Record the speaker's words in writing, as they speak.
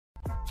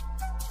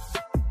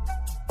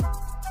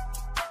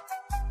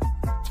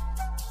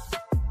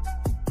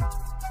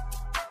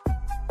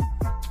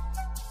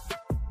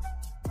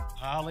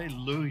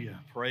Hallelujah.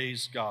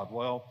 Praise God.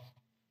 Well,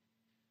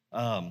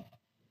 um,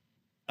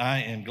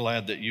 I am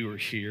glad that you are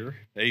here.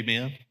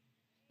 Amen.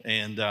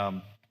 And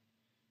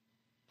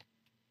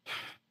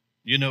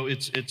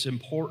it's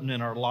important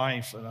in our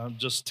life, and I'm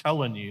just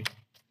telling you,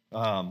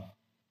 um,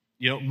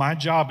 my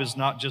job is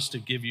not just to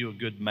give you a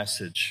good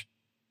message.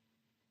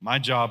 My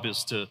job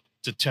is to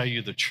tell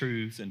you the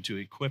truth and to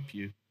equip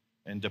you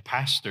and to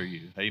pastor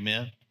you.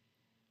 Amen.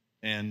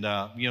 And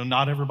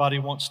not everybody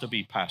wants to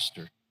be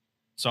pastor.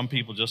 Some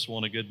people just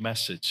want a good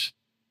message,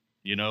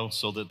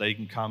 so that they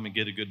can come and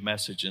get a good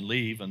message and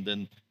leave. And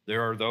then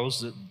there are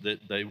those that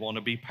they want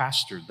to be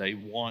pastored. They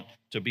want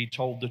to be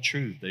told the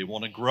truth. They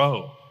want to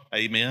grow.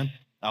 Amen.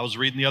 I was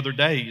reading the other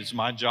day, it's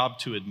my job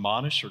to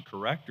admonish or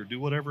correct or do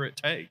whatever it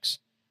takes.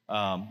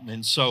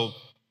 And so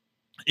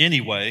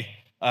anyway,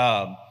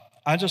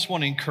 I just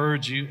want to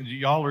encourage you.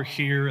 Y'all are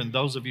here, and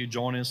those of you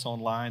joining us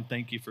online,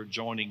 thank you for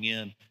joining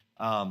in.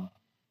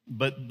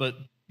 But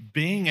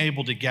being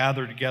able to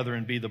gather together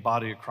and be the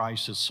body of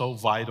Christ is so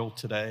vital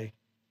today.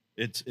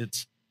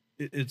 It's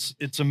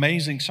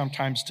amazing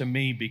sometimes to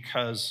me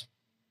because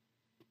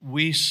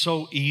we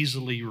so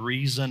easily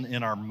reason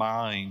in our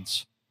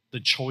minds the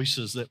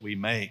choices that we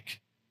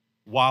make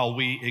while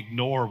we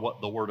ignore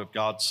what the Word of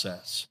God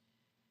says.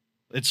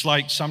 It's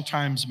like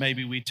sometimes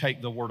maybe we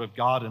take the Word of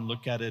God and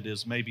look at it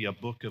as maybe a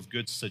book of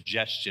good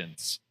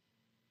suggestions,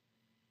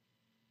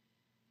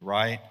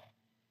 right?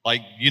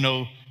 Like,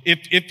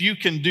 if you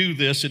can do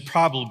this, it'd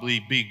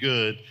probably be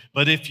good.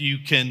 But if you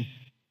can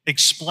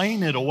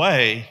explain it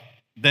away,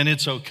 then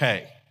it's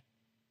okay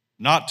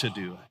not to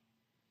do it.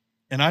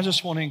 And I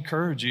just want to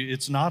encourage you,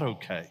 it's not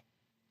okay.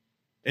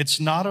 It's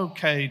not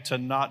okay to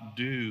not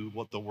do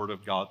what the Word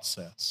of God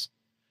says.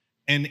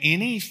 And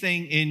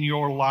anything in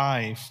your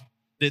life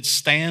that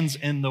stands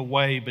in the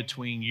way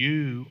between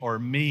you or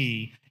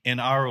me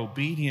and our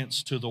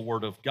obedience to the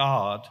Word of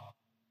God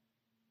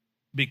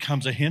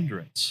becomes a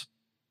hindrance.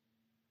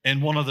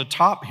 And one of the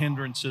top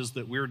hindrances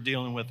that we're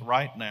dealing with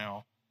right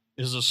now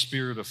is a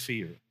spirit of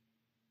fear.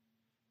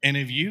 And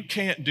if you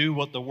can't do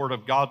what the Word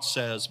of God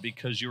says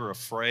because you're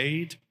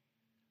afraid,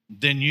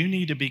 then you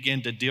need to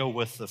begin to deal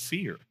with the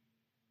fear.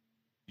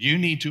 You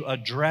need to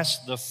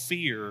address the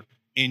fear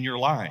in your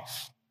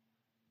life,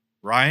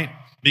 right?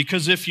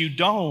 Because if you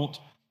don't,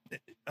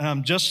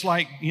 just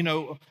like,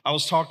 I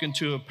was talking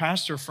to a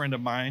pastor friend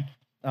of mine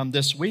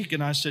this week,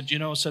 and I said,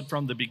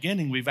 from the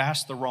beginning, we've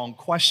asked the wrong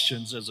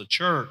questions as a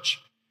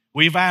church.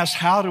 We've asked,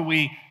 how do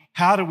we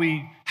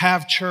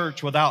have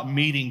church without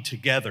meeting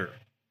together?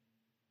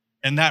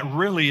 And that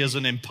really is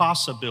an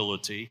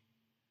impossibility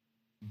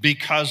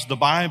because the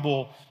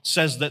Bible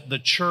says that the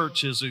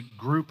church is a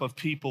group of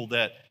people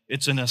that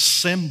it's an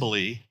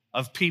assembly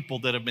of people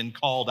that have been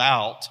called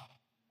out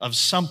of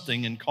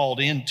something and called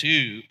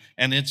into,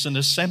 and it's an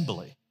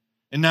assembly.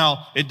 And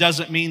now, it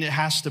doesn't mean it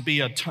has to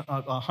be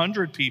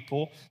 100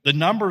 people. The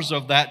numbers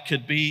of that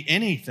could be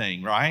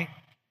anything, right?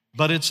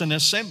 But it's an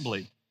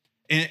assembly.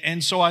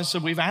 And so I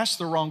said, we've asked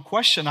the wrong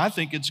question. I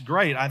think it's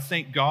great. I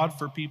thank God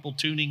for people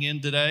tuning in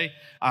today.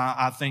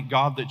 I thank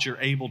God that you're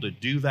able to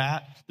do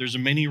that. There's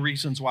many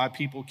reasons why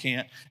people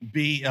can't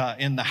be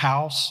in the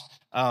house.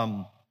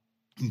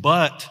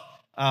 But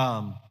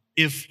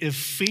if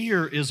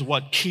fear is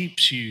what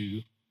keeps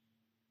you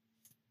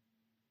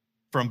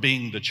from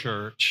being the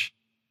church,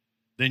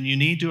 then you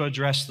need to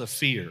address the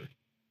fear.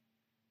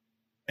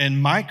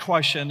 And my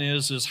question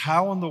is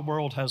how in the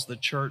world has the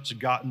church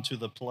gotten to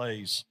the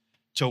place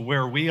to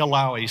where we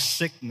allow a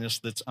sickness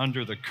that's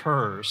under the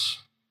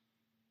curse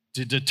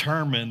to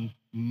determine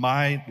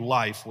my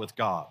life with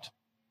God?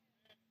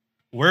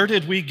 Where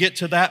did we get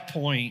to that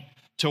point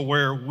to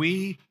where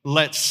we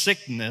let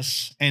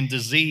sickness and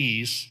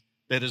disease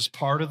that is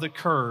part of the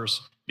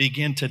curse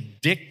begin to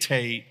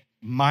dictate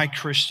my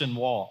Christian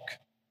walk?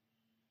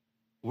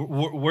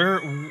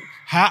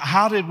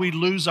 How did we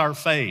lose our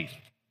faith?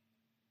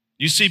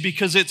 You see,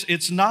 because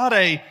it's not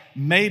a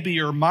maybe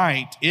or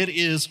might. It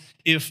is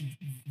if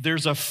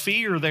there's a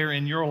fear there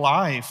in your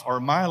life or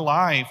my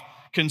life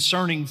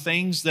concerning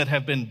things that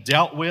have been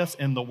dealt with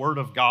in the Word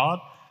of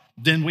God,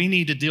 then we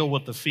need to deal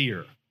with the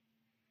fear.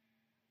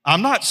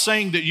 I'm not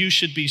saying that you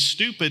should be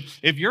stupid.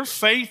 If your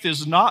faith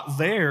is not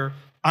there,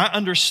 I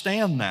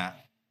understand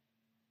that.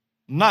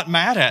 I'm not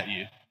mad at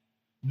you.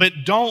 But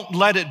don't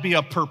let it be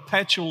a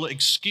perpetual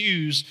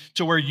excuse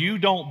to where you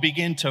don't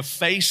begin to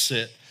face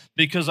it.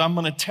 Because I'm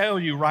going to tell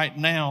you right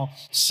now,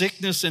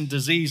 sickness and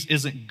disease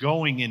isn't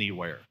going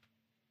anywhere.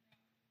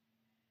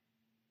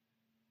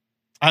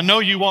 I know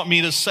you want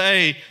me to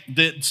say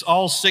that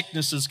all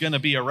sickness is going to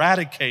be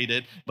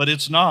eradicated, but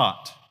it's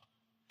not.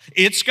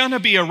 It's going to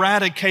be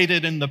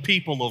eradicated in the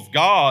people of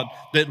God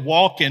that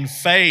walk in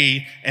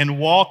faith and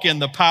walk in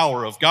the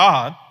power of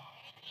God.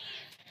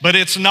 But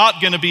it's not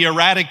going to be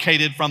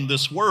eradicated from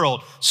this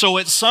world. So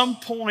at some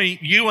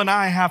point, you and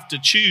I have to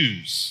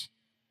choose.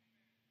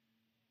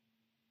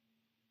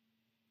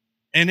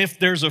 And if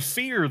there's a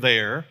fear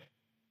there,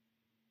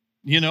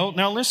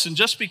 now listen,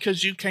 just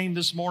because you came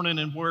this morning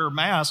and wear a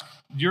mask,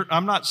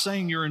 I'm not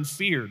saying you're in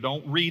fear.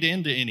 Don't read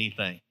into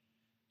anything.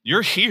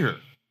 You're here.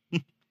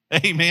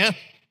 Amen.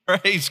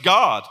 Praise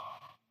God.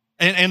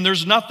 And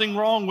there's nothing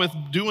wrong with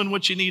doing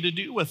what you need to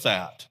do with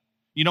that.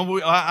 You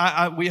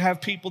know, we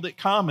have people that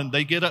come and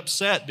they get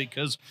upset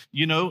because,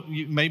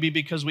 maybe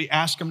because we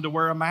ask them to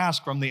wear a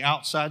mask from the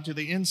outside to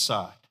the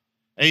inside.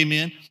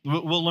 Amen.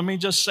 Well, let me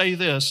just say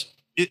this.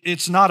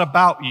 It's not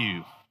about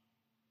you.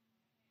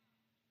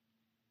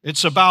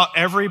 It's about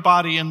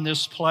everybody in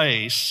this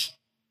place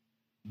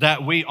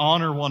that we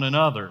honor one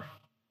another.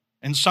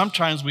 And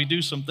sometimes we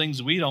do some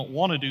things we don't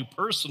want to do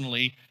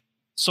personally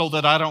so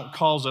that I don't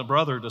cause a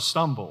brother to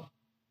stumble.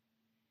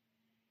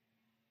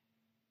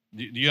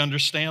 Do you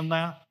understand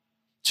that?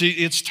 See,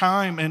 it's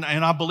time, and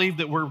I believe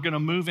that we're going to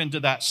move into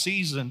that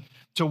season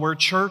to where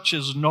church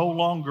is no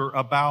longer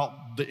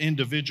about the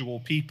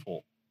individual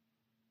people.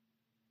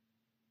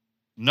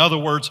 In other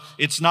words,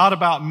 it's not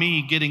about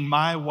me getting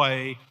my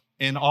way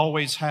and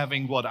always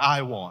having what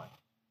I want.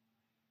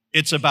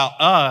 It's about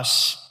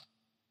us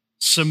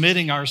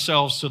submitting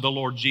ourselves to the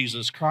Lord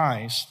Jesus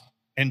Christ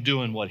and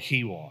doing what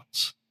He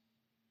wants.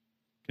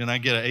 Can I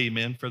get an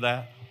amen for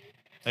that?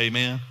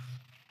 Amen.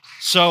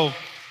 So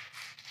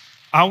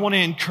I want to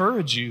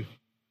encourage you.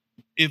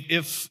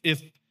 If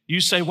you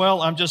say,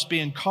 well, I'm just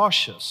being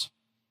cautious.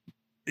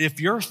 If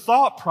your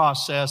thought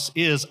process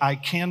is, I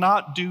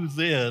cannot do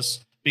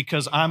this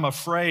because I'm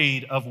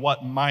afraid of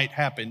what might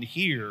happen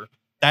here,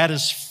 that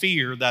is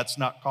fear, that's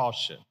not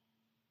caution.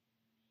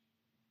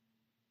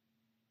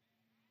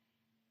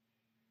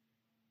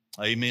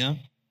 Amen.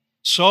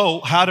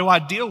 So how do I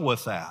deal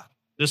with that?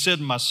 This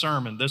isn't my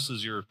sermon. This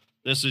is your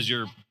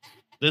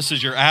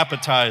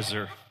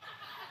appetizer.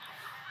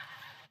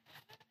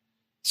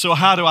 So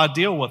how do I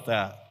deal with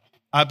that?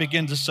 I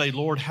begin to say,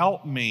 Lord,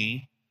 help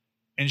me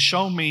and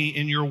show me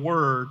in your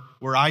word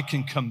where I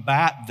can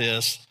combat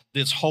this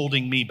that's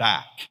holding me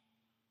back.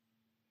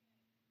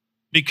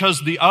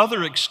 Because the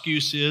other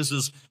excuse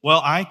is,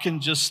 well, I can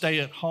just stay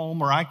at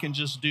home, or I can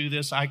just do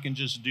this, I can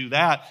just do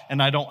that,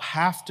 and I don't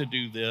have to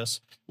do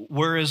this.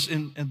 Whereas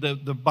in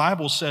the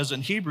Bible says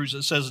in Hebrews,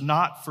 it says,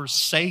 not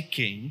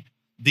forsaking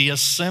the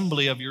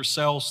assembly of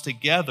yourselves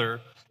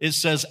together. It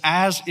says,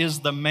 as is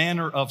the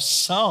manner of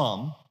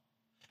some,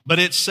 but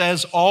it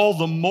says all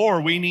the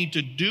more we need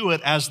to do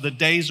it as the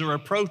days are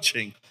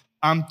approaching.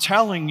 I'm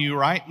telling you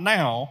right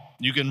now,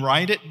 you can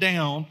write it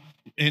down,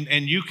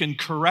 and you can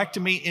correct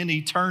me in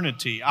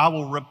eternity. I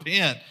will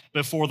repent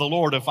before the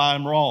Lord if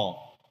I'm wrong,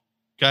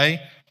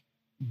 okay?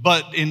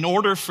 But in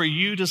order for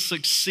you to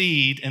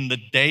succeed in the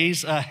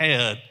days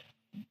ahead,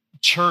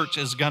 church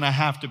is going to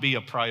have to be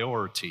a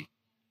priority.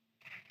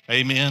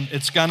 Amen?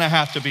 It's going to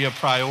have to be a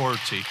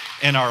priority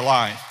in our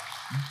life.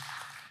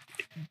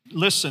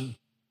 Listen,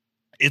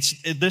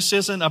 this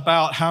isn't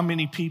about how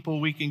many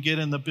people we can get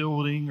in the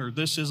building, or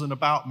this isn't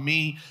about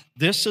me.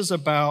 This is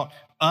about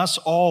us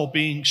all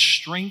being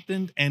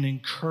strengthened and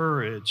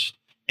encouraged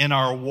in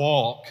our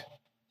walk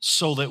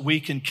so that we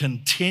can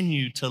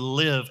continue to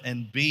live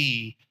and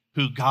be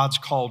who God's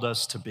called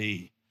us to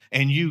be.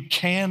 And you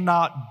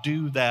cannot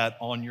do that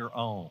on your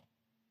own.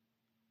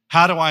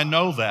 How do I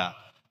know that?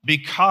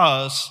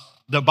 Because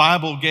the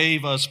Bible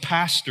gave us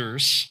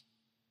pastors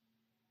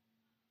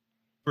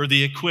for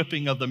the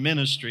equipping of the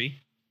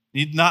ministry.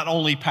 Not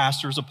only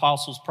pastors,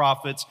 apostles,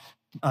 prophets,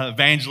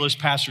 evangelists,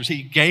 pastors.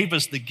 He gave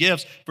us the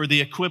gifts for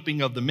the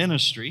equipping of the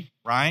ministry,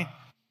 right?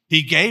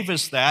 He gave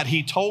us that.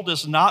 He told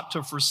us not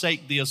to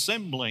forsake the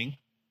assembling.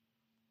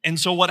 And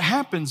so what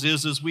happens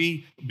is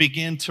we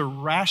begin to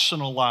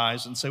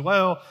rationalize and say,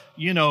 well,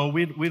 we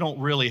don't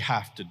really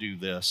have to do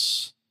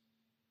this.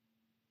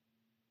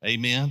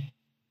 Amen?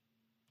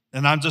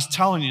 And I'm just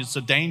telling you, it's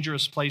a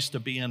dangerous place to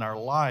be in our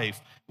life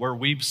where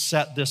we've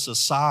set this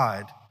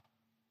aside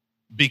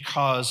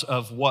because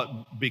of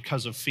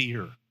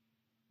fear.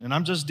 And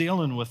I'm just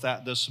dealing with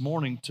that this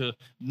morning,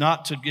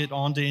 not to get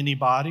onto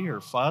anybody or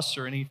fuss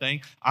or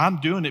anything. I'm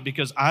doing it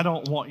because I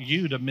don't want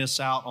you to miss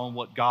out on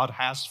what God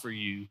has for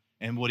you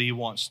and what He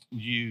wants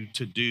you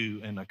to do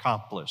and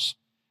accomplish.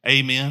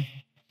 Amen.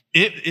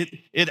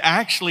 It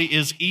actually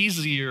is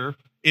easier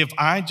if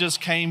I just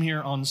came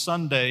here on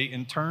Sunday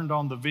and turned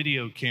on the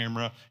video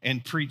camera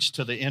and preached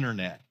to the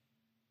internet.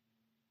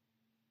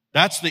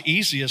 That's the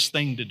easiest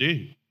thing to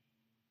do.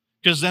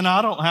 Because then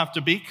I don't have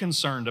to be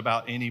concerned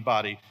about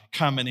anybody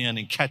coming in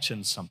and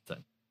catching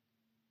something.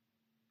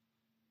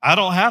 I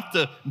don't have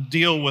to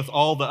deal with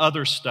all the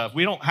other stuff.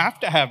 We don't have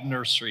to have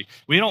nursery.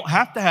 We don't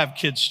have to have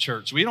kids'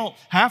 church. We don't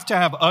have to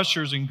have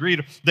ushers and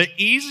greeters. The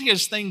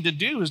easiest thing to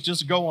do is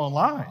just go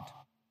online.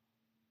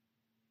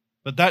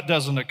 But that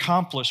doesn't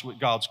accomplish what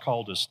God's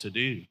called us to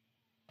do.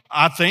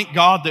 I thank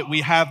God that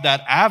we have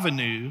that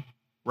avenue,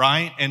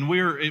 right? And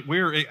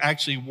we're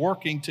actually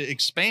working to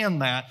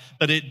expand that,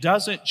 but it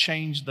doesn't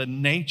change the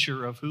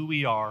nature of who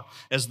we are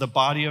as the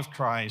body of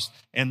Christ,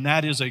 and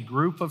that is a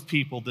group of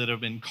people that have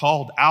been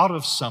called out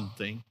of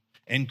something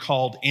and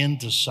called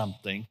into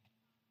something.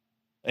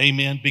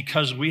 Amen,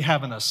 because we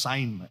have an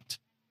assignment.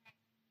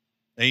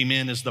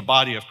 Amen, as the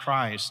body of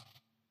Christ.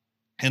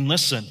 And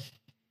listen,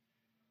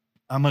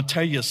 I'm going to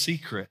tell you a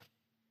secret.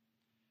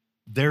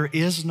 There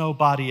is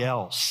nobody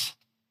else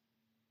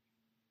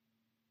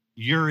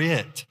You're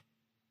it.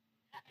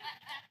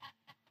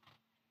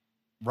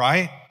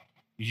 Right?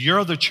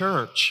 You're the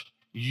church.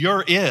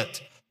 You're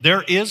it.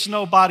 There is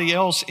nobody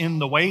else in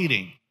the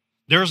waiting.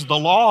 There's the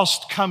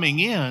lost coming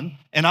in,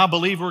 and I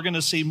believe we're going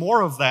to see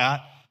more of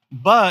that,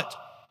 but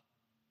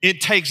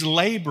it takes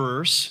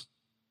laborers.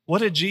 What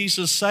did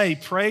Jesus say?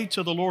 Pray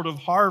to the Lord of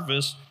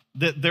harvest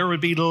that there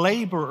would be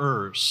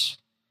laborers.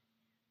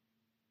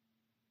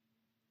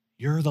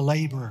 You're the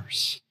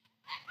laborers.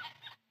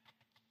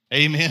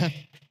 Amen.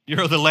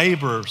 You're the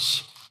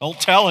laborers. Don't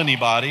tell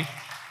anybody.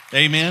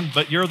 Amen.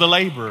 But you're the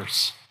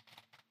laborers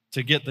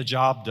to get the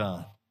job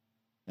done.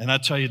 And I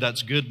tell you,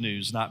 that's good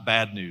news, not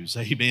bad news.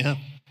 Amen.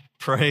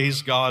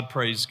 Praise God,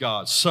 praise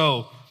God.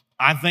 So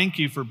I thank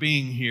you for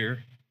being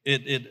here.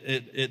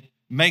 It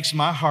makes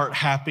my heart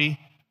happy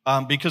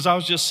because I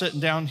was just sitting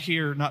down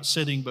here, not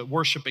sitting, but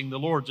worshiping the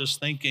Lord, just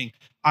thinking.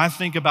 I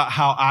think about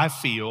how I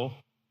feel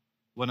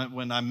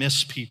when I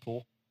miss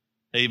people.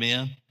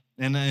 Amen.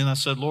 And I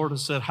said, Lord, I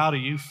said, how do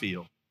you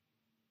feel?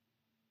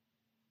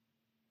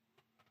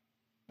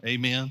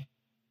 Amen.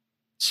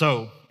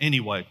 So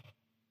anyway,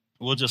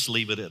 we'll just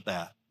leave it at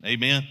that.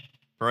 Amen.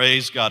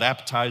 Praise God.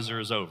 Appetizer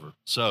is over.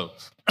 So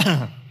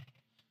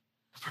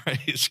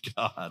praise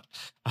God.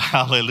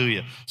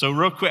 Hallelujah. So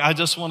real quick, I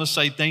just want to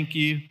say thank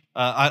you.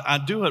 I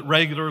do it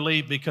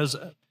regularly because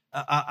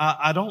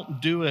I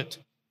don't do it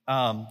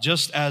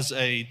just as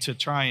to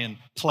try and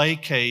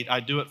placate. I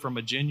do it from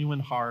a genuine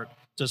heart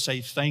to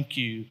say thank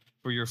you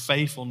for your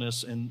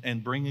faithfulness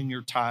and bringing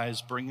your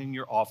tithes, bringing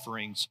your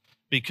offerings,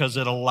 because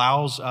it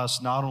allows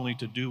us not only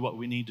to do what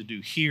we need to do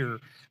here,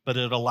 but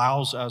it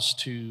allows us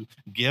to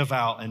give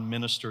out and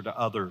minister to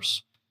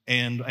others.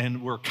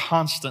 And we're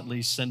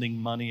constantly sending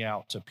money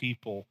out to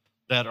people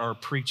that are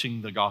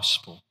preaching the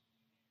gospel.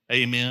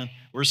 Amen.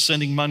 We're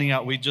sending money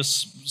out. We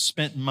just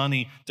spent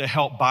money to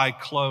help buy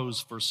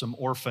clothes for some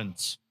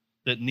orphans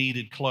that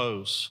needed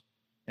clothes.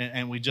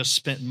 And we just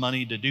spent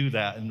money to do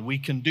that. And we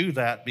can do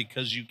that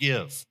because you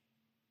give.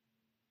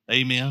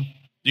 Amen.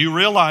 Do you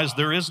realize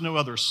there is no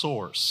other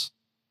source?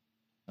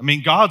 I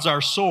mean, God's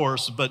our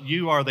source, but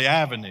you are the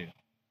avenue,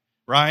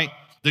 right?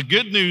 The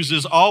good news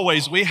is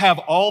always we have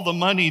all the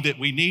money that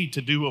we need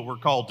to do what we're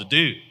called to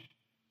do.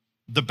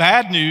 The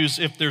bad news,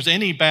 if there's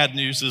any bad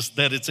news, is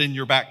that it's in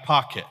your back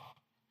pocket,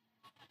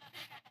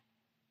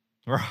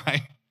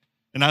 right?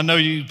 And I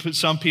know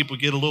some people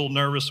get a little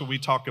nervous when we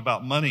talk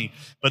about money,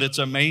 but it's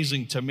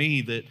amazing to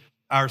me that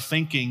our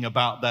thinking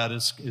about that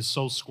is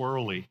so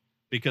squirrely,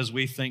 because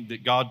we think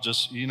that God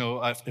just,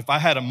 if I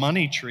had a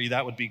money tree,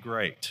 that would be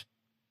great,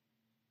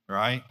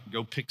 right?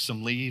 Go pick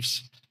some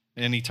leaves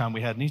anytime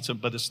we had needs them,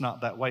 but it's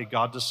not that way.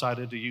 God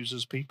decided to use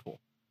his people.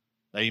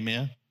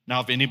 Amen.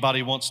 Now, if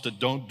anybody wants to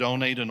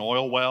donate an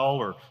oil well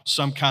or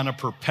some kind of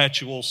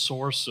perpetual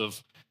source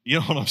of, you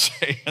know what I'm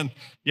saying?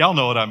 Y'all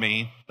know what I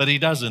mean. But he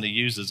doesn't. He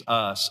uses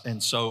us.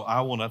 And so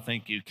I want to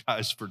thank you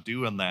guys for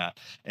doing that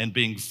and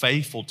being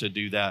faithful to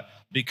do that,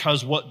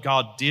 because what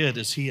God did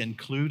is he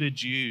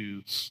included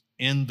you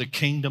in the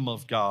kingdom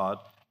of God,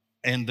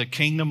 and the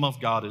kingdom of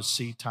God is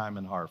seed time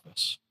and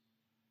harvest.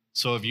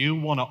 So if you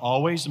want to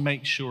always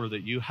make sure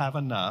that you have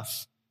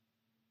enough,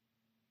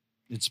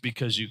 it's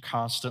because you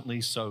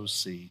constantly sow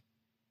seed.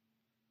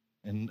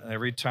 And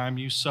every time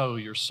you sow,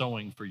 you're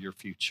sowing for your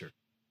future.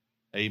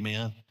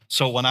 Amen.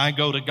 So when I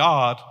go to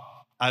God,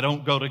 I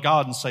don't go to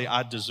God and say,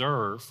 I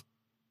deserve.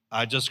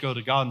 I just go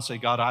to God and say,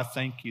 God, I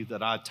thank you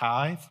that I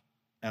tithe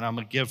and I'm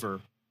a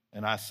giver.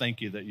 And I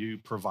thank you that you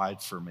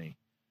provide for me.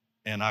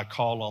 And I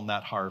call on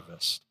that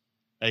harvest.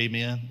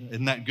 Amen.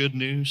 Isn't that good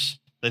news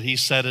that he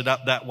set it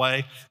up that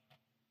way?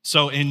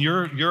 So in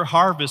your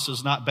harvest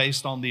is not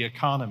based on the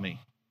economy.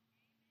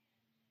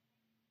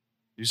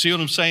 You see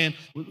what I'm saying?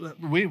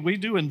 We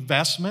do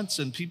investments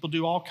and people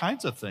do all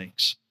kinds of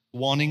things,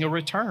 wanting a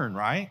return,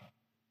 right?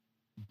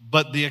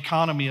 But the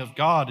economy of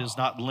God is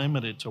not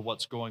limited to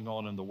what's going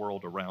on in the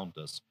world around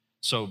us.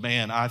 So,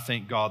 man, I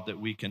thank God that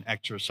we can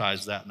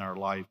exercise that in our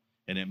life,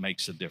 and it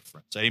makes a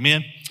difference.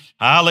 Amen?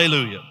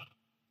 Hallelujah.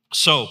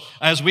 So,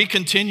 as we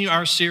continue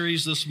our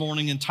series this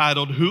morning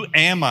entitled, Who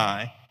Am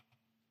I?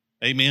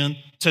 Amen.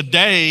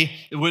 Today,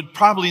 it would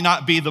probably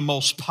not be the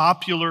most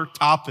popular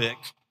topic,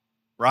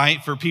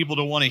 right, for people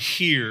to want to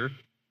hear,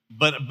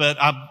 but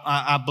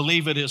I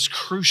believe it is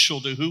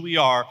crucial to who we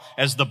are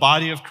as the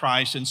body of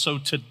Christ. And so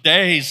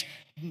today's,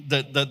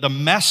 the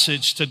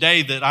message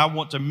today that I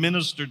want to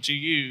minister to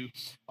you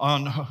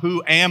on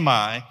who am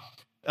I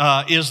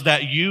is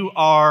that you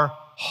are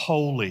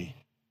holy.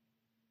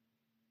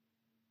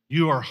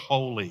 You are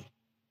holy.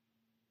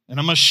 And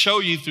I'm going to show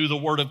you through the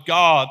Word of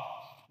God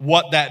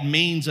what that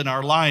means in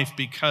our life,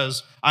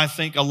 because I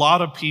think a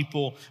lot of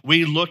people,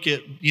 we look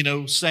at,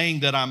 saying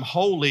that I'm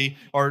holy,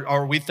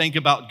 or we think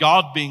about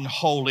God being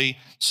holy.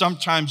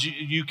 Sometimes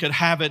you could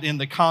have it in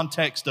the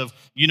context of,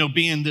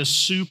 being this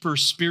super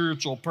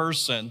spiritual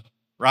person,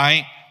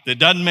 right? That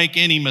doesn't make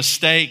any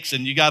mistakes,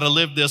 and you got to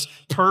live this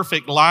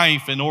perfect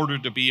life in order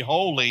to be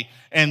holy.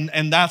 And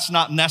that's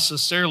not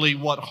necessarily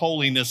what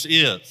holiness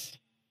is,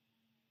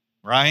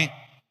 right?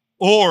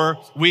 Or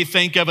we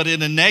think of it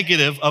in a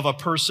negative of a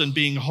person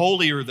being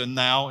holier than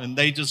thou, and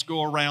they just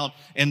go around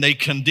and they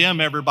condemn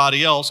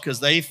everybody else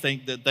because they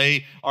think that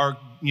they are,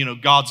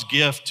 God's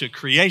gift to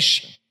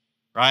creation,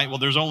 right? Well,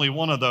 there's only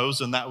one of those,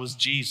 and that was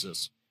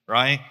Jesus,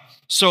 right?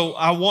 So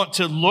I want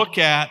to look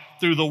at,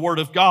 through the Word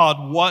of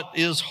God, what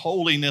is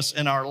holiness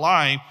in our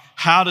life?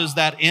 How does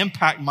that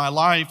impact my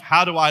life?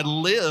 How do I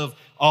live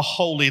a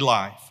holy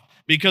life?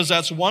 Because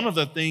that's one of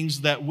the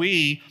things that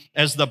we,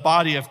 as the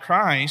body of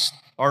Christ,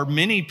 or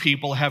many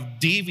people have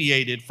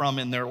deviated from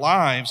in their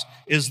lives,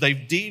 is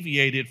they've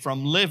deviated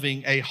from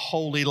living a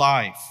holy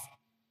life.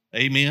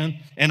 Amen?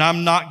 And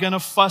I'm not going to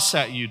fuss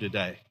at you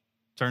today.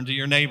 Turn to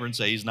your neighbor and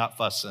say, he's not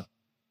fussing.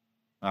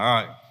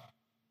 All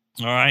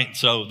right,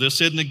 so this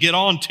isn't to get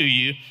on to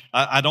you.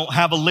 I don't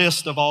have a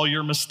list of all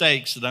your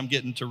mistakes that I'm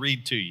getting to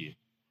read to you.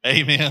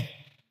 Amen?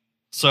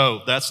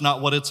 So that's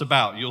not what it's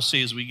about. You'll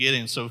see as we get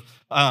in. So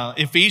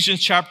Ephesians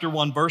chapter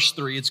 1, verse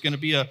 3, it's going to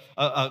be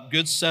a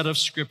good set of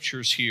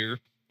scriptures here.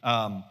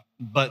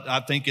 But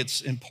I think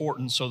it's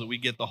important so that we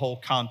get the whole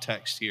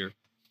context here.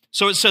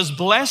 So it says,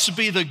 "Blessed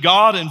be the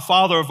God and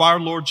Father of our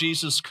Lord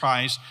Jesus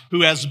Christ,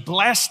 who has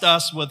blessed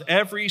us with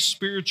every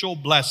spiritual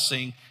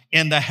blessing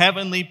in the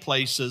heavenly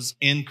places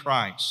in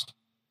Christ,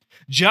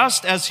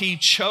 just as he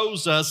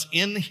chose us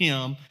in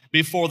him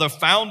before the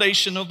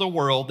foundation of the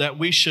world, that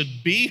we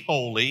should be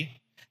holy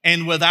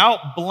and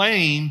without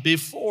blame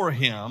before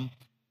him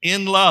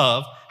in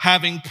love,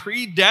 having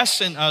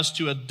predestined us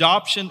to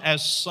adoption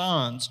as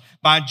sons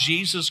by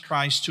Jesus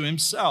Christ to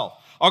himself,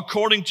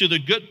 according to the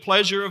good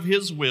pleasure of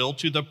his will,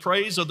 to the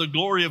praise of the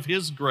glory of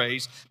his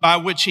grace, by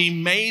which he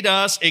made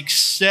us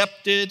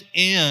accepted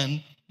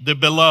in the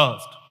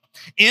beloved.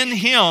 In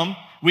him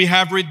we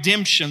have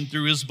redemption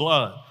through his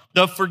blood,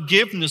 the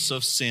forgiveness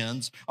of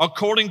sins,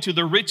 according to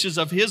the riches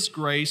of his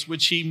grace,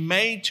 which he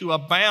made to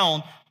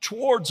abound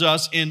towards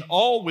us in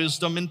all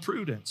wisdom and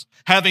prudence,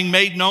 having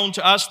made known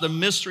to us the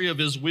mystery of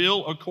his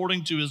will,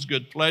 according to his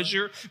good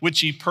pleasure, which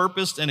he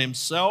purposed in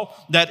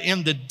himself, that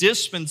in the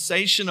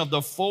dispensation of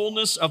the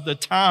fullness of the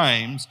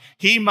times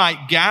he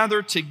might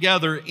gather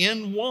together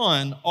in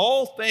one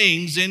all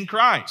things in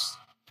Christ,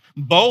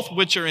 both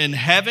which are in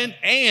heaven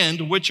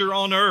and which are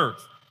on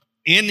earth,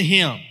 in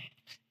him.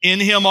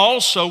 In him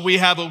also we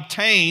have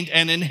obtained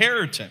an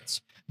inheritance,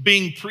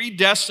 being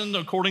predestined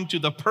according to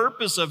the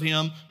purpose of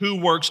him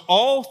who works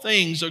all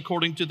things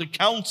according to the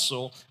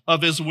counsel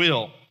of his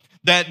will,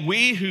 that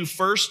we who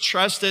first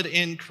trusted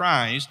in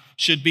Christ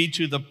should be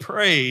to the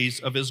praise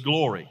of his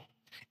glory.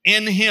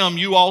 In him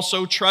you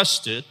also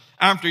trusted,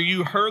 after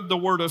you heard the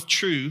word of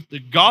truth, the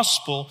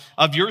gospel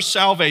of your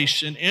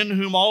salvation, in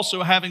whom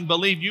also having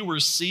believed you were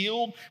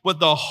sealed with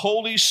the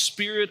Holy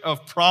Spirit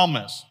of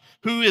promise,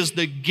 who is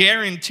the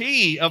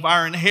guarantee of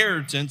our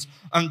inheritance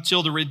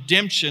until the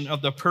redemption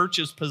of the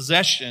purchased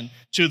possession,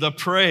 to the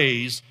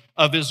praise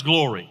of his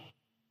glory.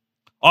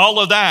 All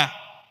of that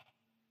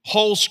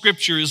whole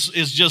scripture is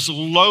just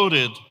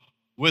loaded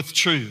with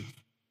truth,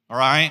 all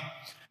right?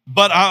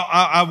 But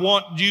I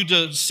want you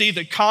to see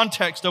the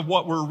context of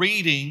what we're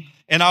reading,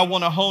 and I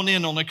want to hone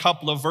in on a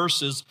couple of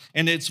verses,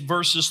 and it's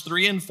verses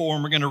 3 and 4,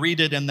 and we're going to read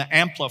it in the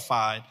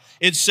Amplified.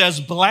 It says,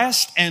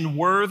 "Blessed and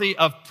worthy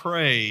of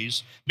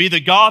praise be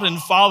the God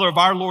and Father of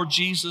our Lord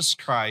Jesus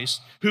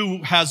Christ,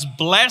 who has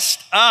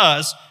blessed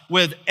us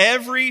with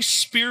every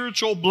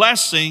spiritual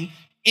blessing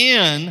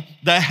in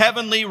the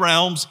heavenly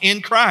realms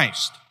in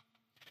Christ,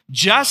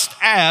 just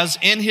as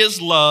in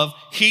his love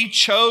he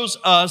chose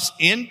us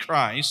in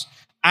Christ,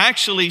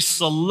 actually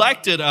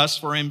selected us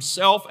for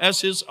himself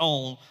as his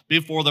own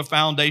before the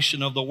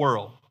foundation of the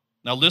world."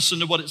 Now listen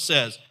to what it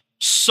says.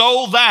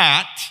 "So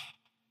that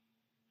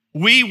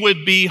we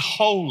would be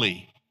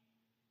holy."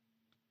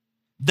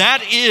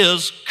 That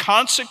is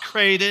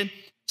consecrated,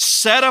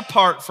 set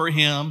apart for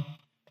him,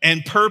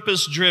 and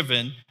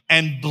purpose-driven,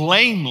 and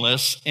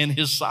blameless in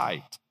his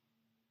sight.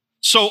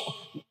 So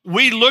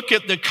we look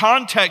at the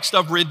context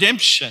of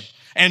redemption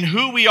and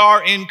who we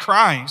are in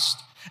Christ.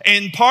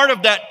 And part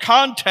of that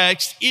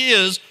context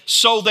is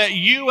so that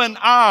you and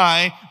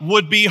I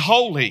would be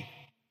holy,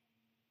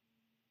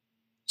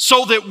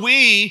 so that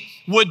we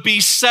would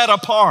be set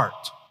apart.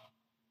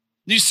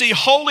 You see,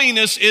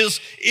 holiness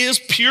is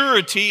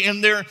purity,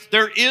 and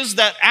there is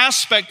that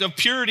aspect of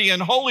purity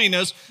and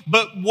holiness.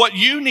 But what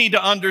you need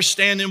to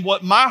understand, and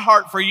what my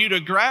heart for you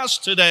to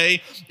grasp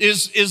today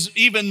is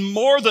even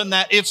more than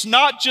that. It's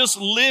not just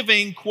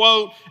living,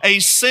 quote, a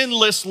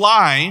sinless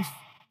life.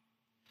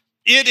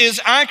 It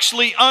is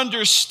actually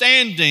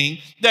understanding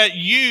that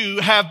you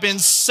have been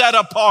set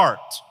apart.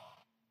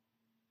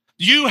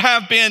 You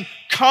have been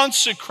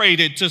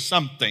consecrated to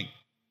something.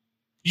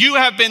 You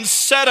have been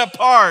set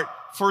apart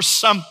for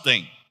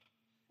something.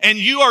 And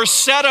you are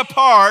set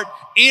apart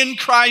in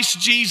Christ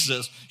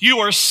Jesus. You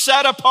are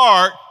set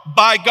apart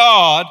by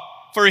God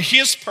for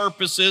his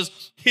purposes,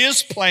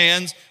 his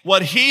plans,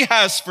 what he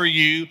has for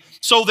you,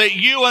 so that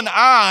you and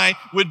I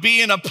would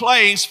be in a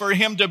place for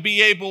him to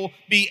be able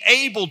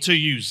to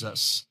use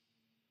us.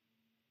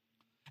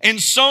 In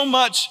so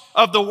much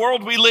of the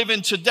world we live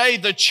in today,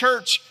 the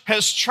church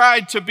has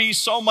tried to be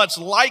so much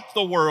like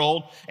the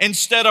world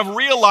instead of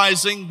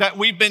realizing that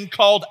we've been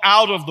called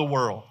out of the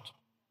world.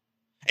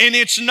 And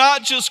it's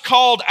not just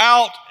called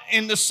out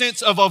in the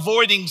sense of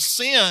avoiding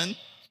sin.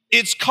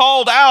 It's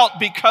called out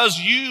because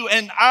you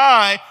and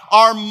I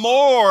are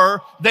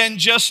more than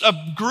just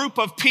a group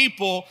of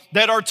people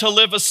that are to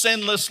live a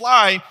sinless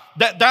life.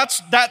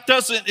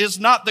 Is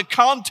not the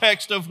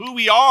context of who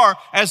we are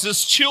as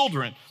His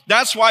children.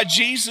 That's why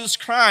Jesus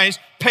Christ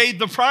paid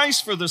the price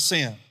for the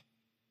sin.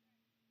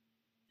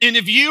 And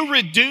if you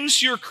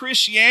reduce your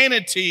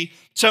Christianity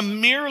to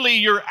merely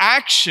your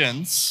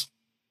actions,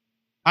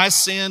 I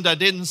sinned, I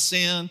didn't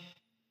sin,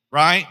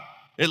 right?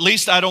 At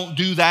least I don't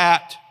do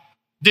that.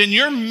 Then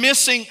you're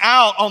missing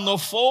out on the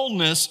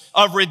fullness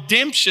of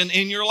redemption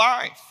in your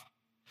life.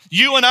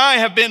 You and I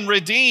have been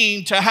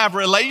redeemed to have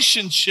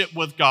relationship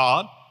with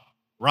God,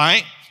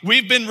 right?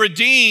 We've been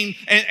redeemed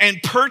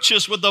and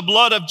purchased with the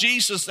blood of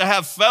Jesus to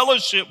have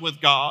fellowship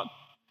with God.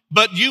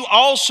 But you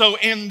also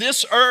in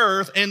this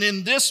earth and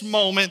in this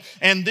moment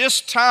and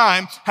this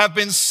time have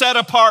been set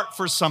apart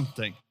for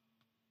something.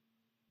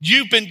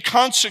 You've been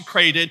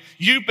consecrated.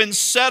 You've been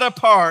set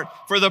apart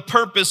for the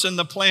purpose and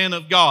the plan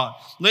of God.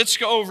 Let's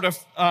go over to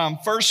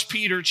 1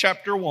 Peter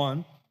chapter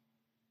 1.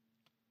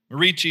 I'll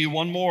read to you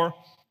one more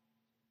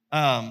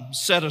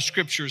set of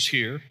scriptures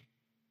here.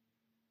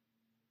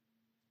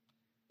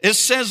 It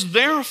says,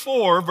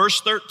 therefore, verse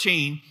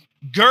 13,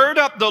 gird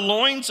up the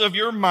loins of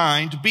your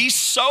mind, be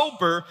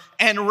sober,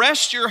 and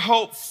rest your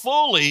hope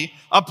fully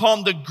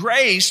upon the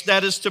grace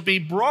that is to be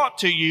brought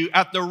to you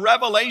at the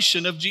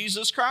revelation of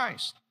Jesus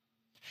Christ.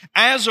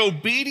 As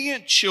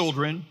obedient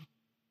children,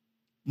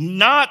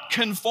 not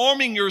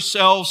conforming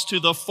yourselves to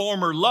the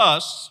former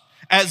lusts,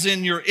 as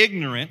in your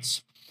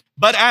ignorance,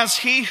 but as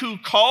He who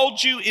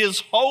called you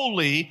is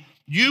holy,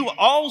 you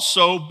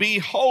also be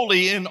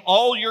holy in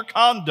all your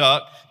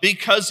conduct,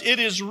 because it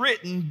is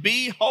written,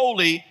 be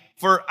holy,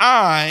 for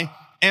I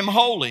am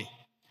holy.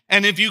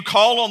 And if you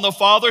call on the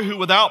Father who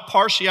without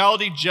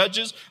partiality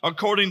judges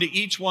according to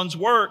each one's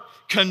work,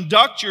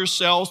 conduct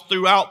yourselves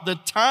throughout the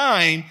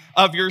time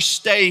of your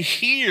stay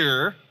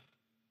here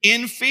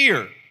in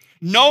fear,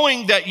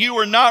 knowing that you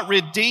are not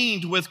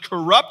redeemed with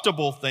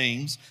corruptible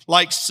things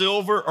like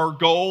silver or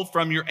gold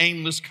from your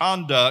aimless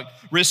conduct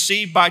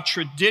received by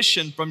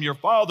tradition from your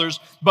fathers,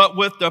 but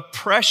with the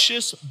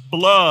precious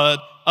blood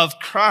of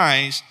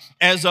Christ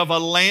as of a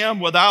lamb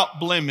without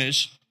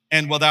blemish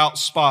and without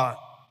spot.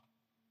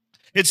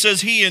 It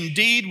says, He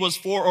indeed was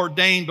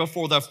foreordained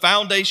before the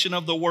foundation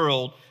of the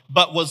world,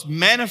 but was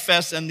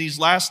manifest in these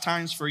last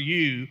times for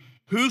you,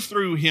 who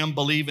through Him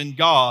believe in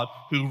God,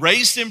 who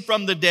raised Him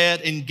from the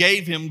dead and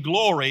gave Him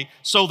glory,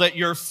 so that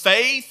your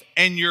faith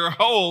and your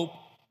hope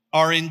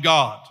are in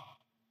God.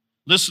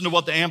 Listen to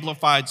what the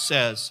Amplified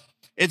says.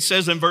 It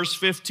says in verse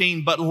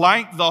 15, but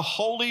like the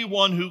Holy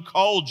One who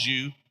called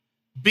you,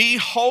 be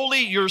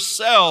holy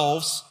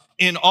yourselves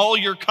in all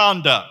your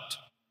conduct.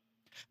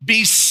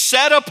 Be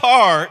set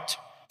apart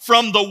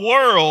from the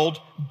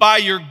world by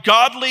your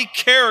godly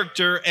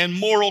character and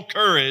moral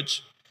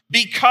courage,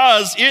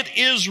 because it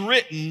is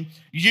written,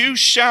 you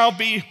shall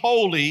be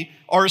holy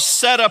or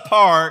set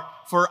apart,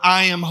 for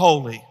I am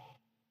holy.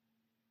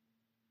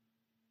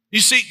 You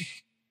see,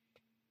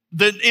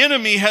 the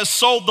enemy has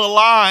sold the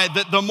lie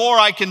that the more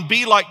I can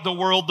be like the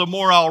world, the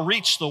more I'll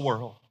reach the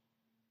world.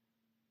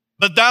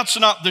 But that's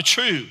not the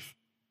truth.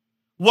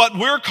 What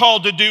we're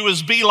called to do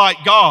is be like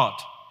God.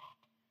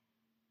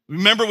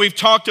 Remember, we've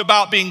talked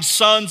about being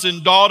sons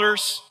and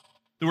daughters.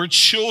 We're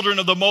children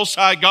of the Most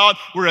High God.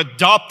 We're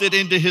adopted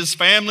into His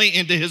family,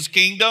 into His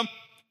kingdom.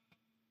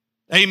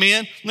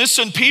 Amen.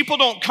 Listen, people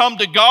don't come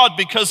to God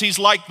because He's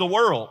like the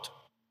world.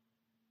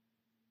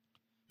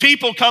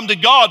 People come to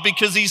God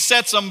because He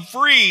sets them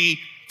free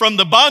from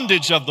the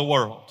bondage of the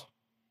world.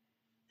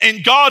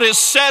 And God has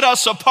set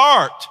us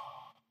apart.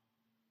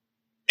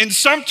 And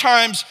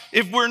sometimes,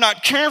 if we're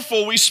not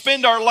careful, we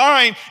spend our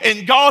life,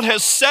 and God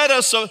has set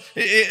us,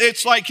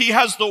 it's like He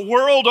has the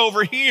world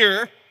over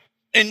here,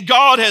 and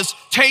God has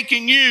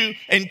taken you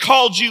and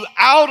called you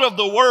out of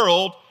the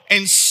world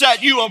and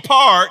set you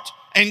apart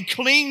and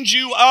cleaned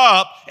you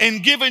up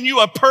and given you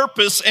a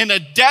purpose and a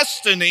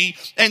destiny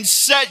and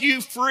set you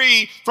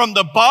free from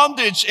the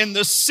bondage and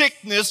the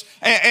sickness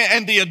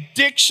and the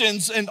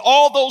addictions and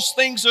all those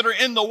things that are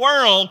in the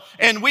world.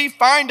 And we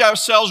find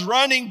ourselves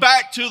running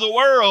back to the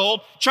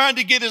world, trying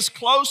to get as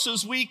close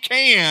as we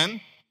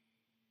can.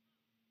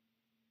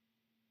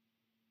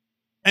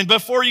 And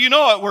before you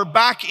know it, we're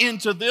back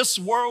into this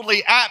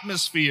worldly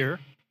atmosphere.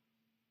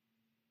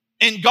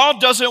 And God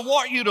doesn't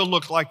want you to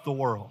look like the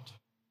world.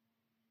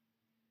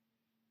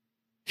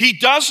 He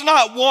does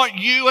not want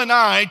you and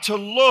I to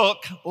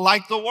look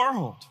like the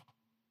world.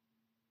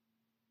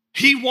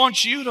 He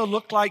wants you to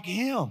look like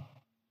Him.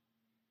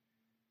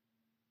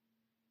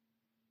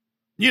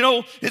 You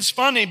know, it's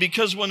funny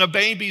because when a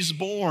baby's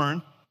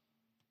born,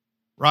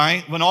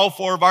 right, when all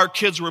four of our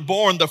kids were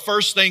born, the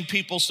first thing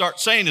people start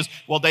saying is,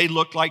 well, they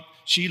look like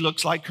she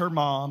looks like her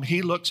mom.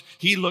 He looks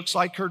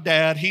like her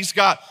dad.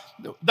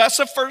 That's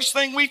the first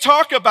thing we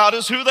talk about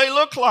is who they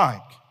look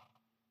like.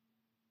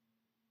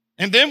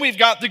 And then we've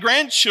got the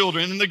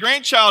grandchildren and the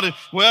grandchild.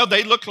 Well,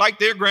 they look like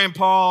their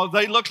grandpa.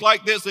 They look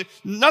like this.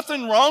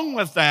 Nothing wrong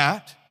with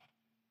that.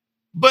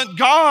 But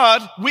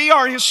God, we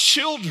are his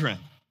children.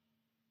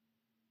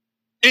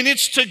 And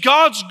it's to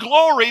God's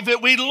glory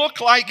that we look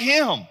like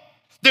him,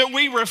 that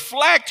we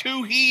reflect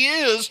who he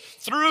is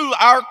through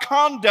our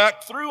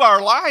conduct, through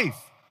our life.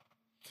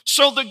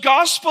 So the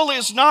gospel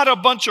is not a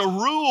bunch of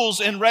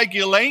rules and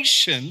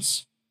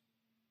regulations.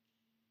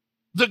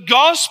 The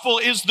gospel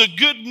is the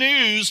good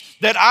news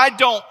that I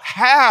don't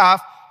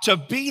have to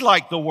be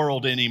like the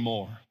world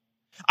anymore.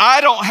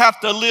 I don't have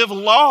to live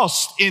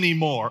lost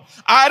anymore.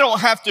 I don't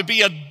have to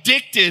be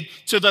addicted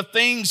to the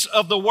things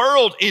of the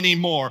world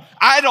anymore.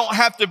 I don't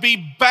have to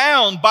be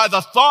bound by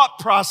the thought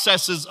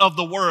processes of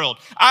the world.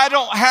 I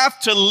don't have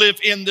to live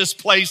in this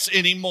place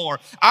anymore.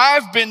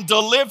 I've been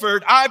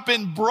delivered. I've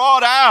been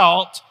brought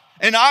out,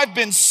 and I've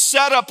been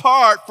set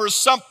apart for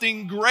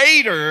something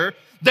greater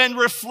than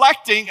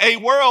reflecting a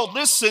world,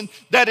 listen,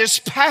 that is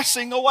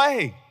passing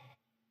away.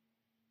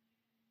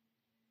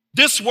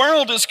 This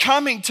world is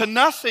coming to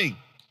nothing.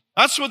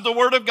 That's what the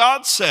Word of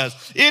God says.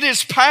 It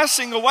is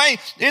passing away.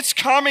 It's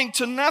coming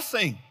to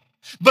nothing.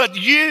 But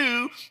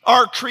you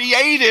are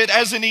created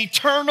as an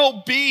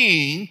eternal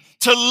being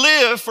to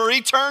live for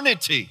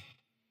eternity.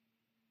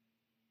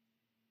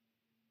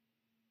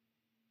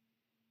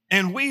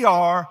 And we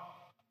are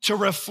to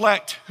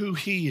reflect who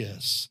he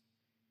is.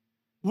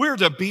 We're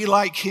to be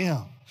like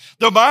him.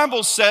 The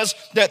Bible says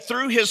that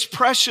through his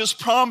precious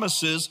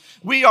promises,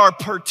 we are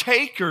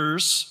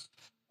partakers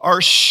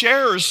or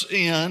sharers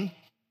in.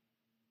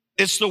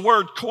 It's the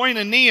word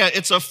koinonia.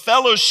 It's a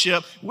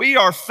fellowship. We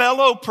are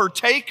fellow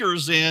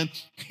partakers in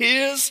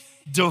his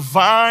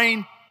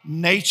divine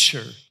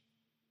nature.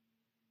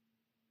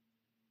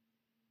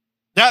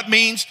 That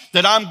means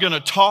that I'm going to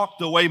talk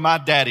the way my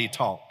daddy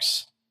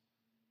talks.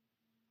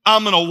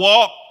 I'm going to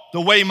walk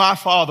the way my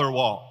father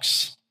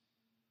walks.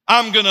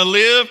 I'm going to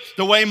live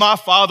the way my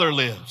father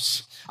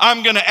lives.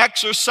 I'm going to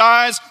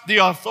exercise the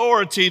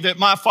authority that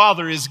my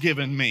Father has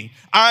given me.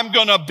 I'm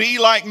going to be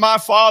like my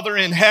Father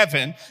in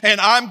heaven,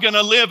 and I'm going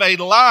to live a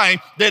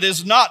life that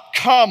is not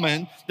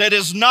common, that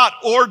is not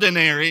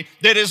ordinary,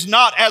 that is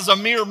not as a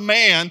mere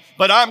man,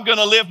 but I'm going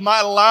to live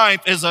my life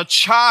as a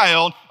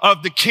child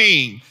of the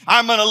King.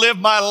 I'm going to live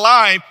my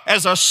life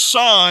as a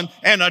son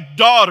and a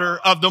daughter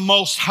of the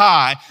Most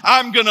High.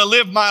 I'm going to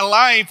live my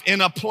life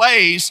in a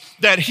place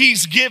that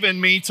he's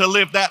given me to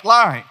live that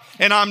life.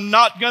 And I'm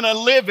not going to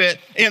live it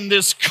in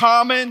this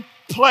common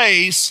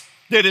place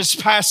that is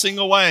passing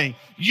away.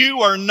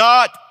 You are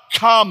not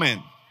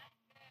common.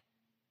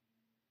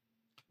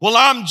 Well,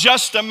 I'm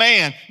just a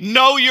man.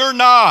 No, you're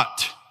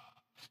not.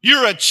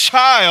 You're a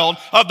child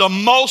of the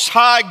Most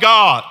High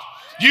God.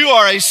 You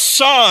are a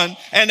son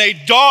and a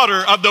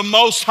daughter of the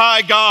Most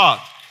High God.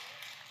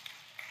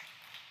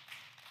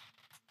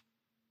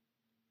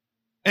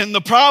 And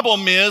the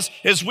problem is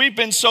we've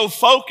been so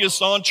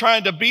focused on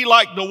trying to be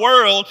like the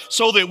world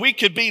so that we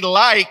could be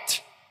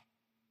liked.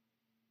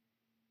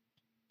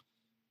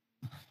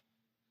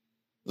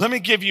 Let me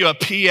give you a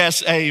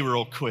PSA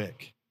real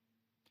quick.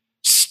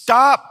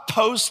 Stop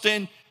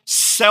posting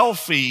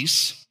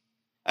selfies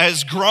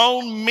as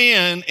grown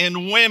men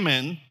and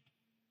women.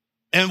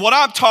 And what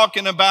I'm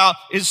talking about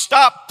is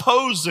stop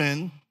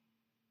posing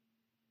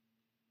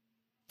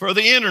for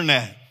the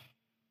internet.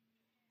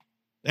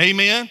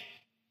 Amen?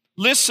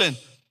 Listen,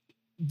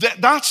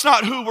 that's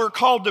not who we're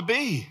called to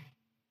be.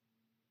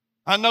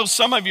 I know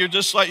some of you are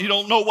just like, you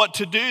don't know what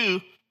to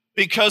do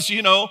because,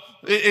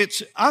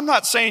 I'm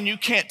not saying you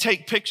can't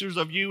take pictures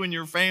of you and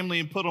your family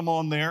and put them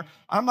on there.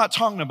 I'm not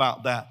talking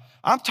about that.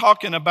 I'm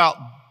talking about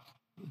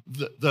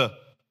the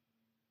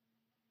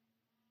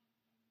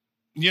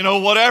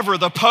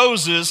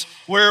poses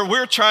where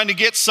we're trying to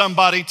get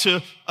somebody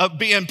to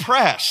be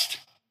impressed.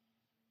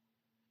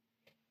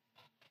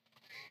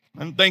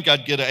 I didn't think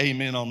I'd get an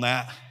amen on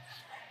that.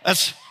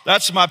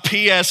 That's my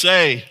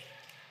PSA.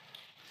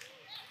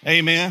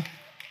 Amen.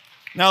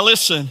 Now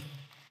listen,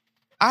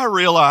 I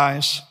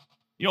realize,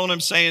 you know what I'm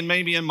saying?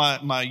 Maybe in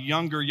my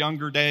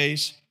younger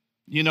days,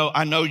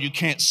 I know you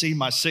can't see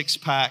my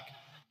six-pack.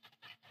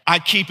 I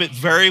keep it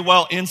very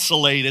well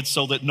insulated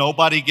so that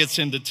nobody gets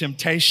into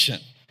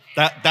temptation.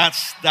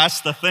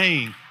 That's the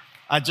thing.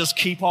 I just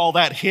keep all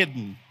that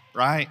hidden,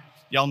 right?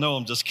 Y'all know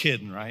I'm just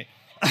kidding, right?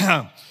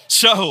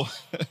 So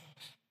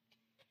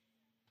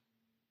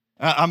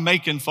I'm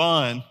making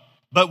fun,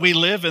 but we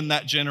live in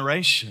that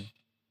generation.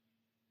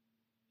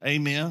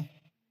 Amen.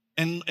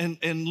 And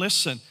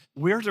listen,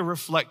 we're to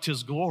reflect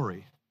his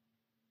glory.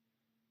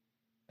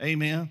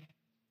 Amen.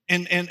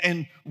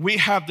 And we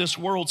have this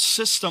world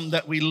system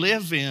that we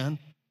live in.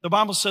 The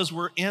Bible says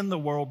we're in the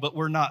world, but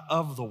we're not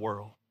of the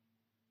world.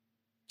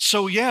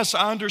 So yes,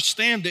 I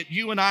understand that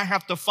you and I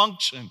have to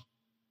function.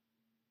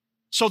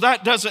 So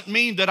that doesn't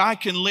mean that I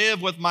can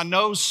live with my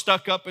nose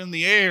stuck up in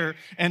the air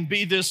and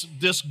be this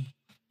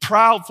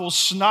proudful,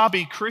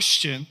 snobby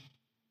Christian.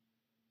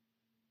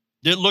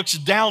 that looks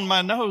down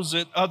my nose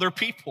at other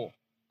people.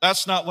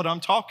 That's not what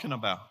I'm talking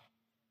about.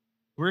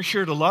 We're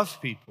here to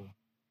love people.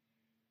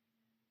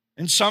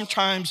 And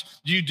sometimes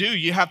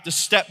you have to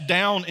step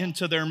down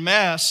into their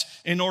mess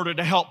in order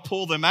to help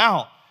pull them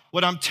out.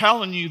 What I'm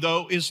telling you,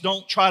 though, is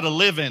don't try to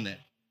live in it.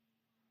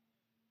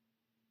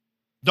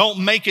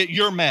 Don't make it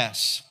your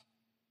mess.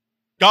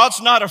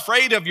 God's not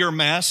afraid of your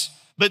mess,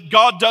 but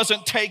God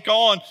doesn't take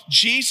on.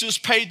 Jesus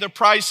paid the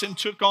price and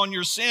took on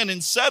your sin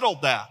and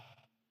settled that.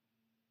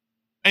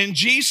 And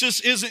Jesus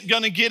isn't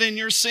going to get in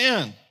your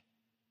sin.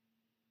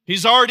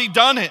 He's already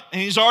done it,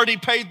 and He's already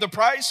paid the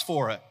price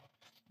for it.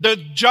 The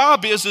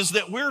job is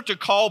that we're to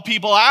call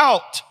people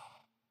out.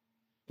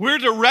 We're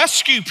to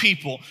rescue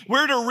people.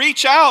 We're to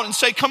reach out and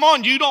say, come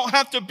on, you don't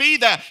have to be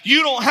that.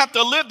 You don't have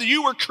to live that.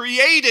 You were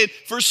created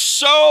for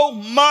so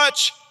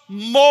much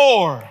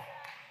more.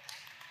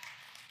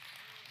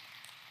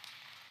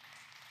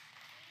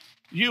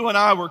 You and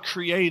I were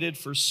created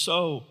for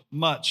so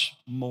much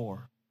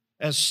more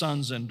as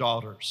sons and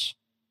daughters.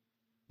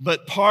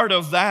 But part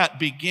of that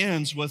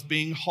begins with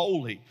being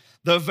holy.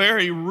 The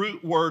very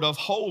root word of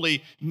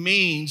holy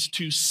means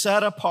to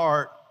set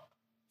apart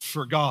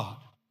for God.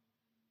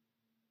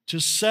 To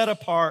set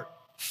apart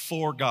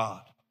for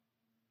God.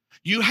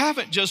 You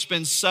haven't just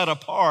been set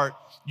apart,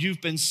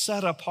 you've been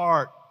set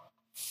apart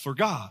for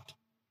God.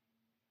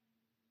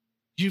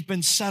 You've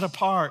been set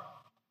apart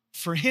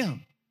for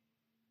Him.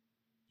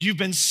 You've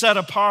been set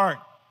apart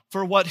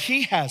for what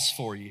He has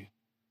for you.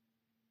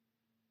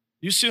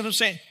 You see what I'm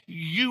saying?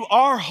 You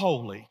are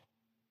holy.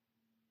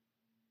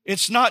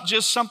 It's not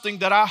just something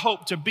that I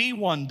hope to be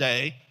one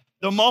day.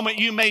 The moment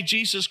you made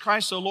Jesus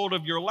Christ the Lord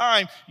of your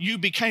life, you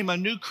became a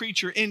new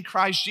creature in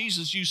Christ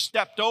Jesus. You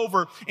stepped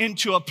over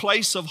into a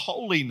place of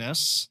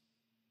holiness.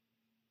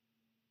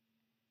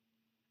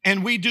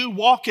 And we do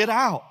walk it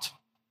out.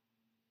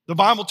 The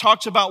Bible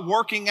talks about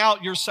working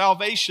out your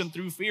salvation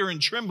through fear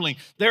and trembling.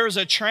 There is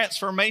a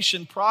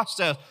transformation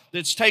process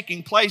that's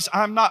taking place.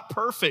 I'm not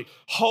perfect.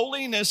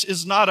 Holiness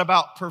is not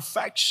about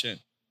perfection.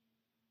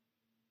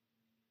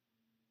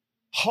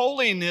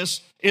 Holiness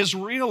is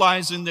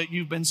realizing that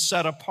you've been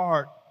set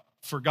apart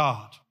for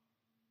God.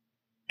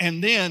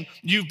 And then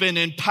you've been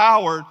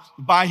empowered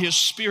by His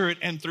Spirit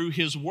and through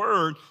His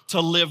Word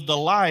to live the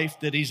life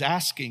that He's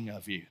asking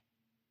of you.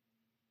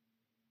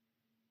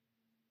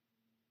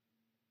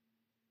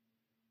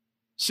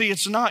 See,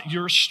 it's not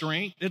your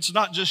strength. It's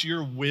not just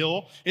your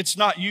will. It's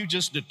not you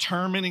just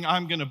determining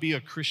I'm going to be a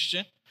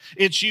Christian.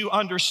 It's you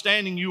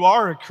understanding you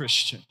are a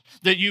Christian,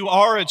 that you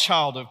are a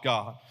child of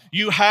God.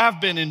 You have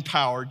been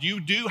empowered. You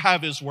do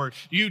have His Word.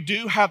 You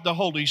do have the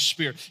Holy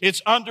Spirit. It's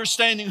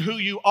understanding who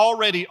you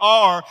already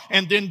are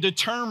and then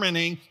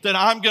determining that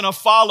I'm going to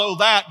follow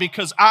that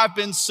because I've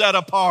been set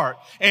apart.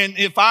 And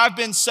if I've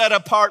been set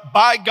apart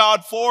by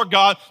God for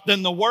God,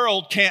 then the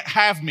world can't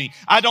have me.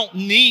 I don't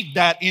need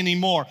that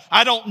anymore.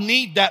 I don't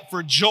need that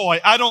for joy.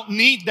 I don't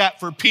need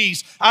that for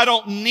peace. I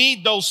don't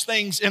need those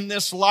things in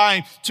this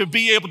life to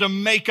be able to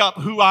make up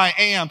who I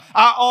am.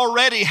 I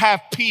already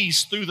have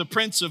peace through the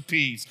Prince of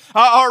Peace.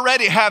 I already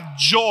have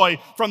joy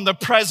from the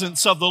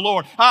presence of the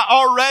Lord. I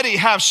already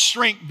have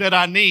strength that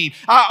I need.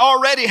 I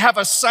already have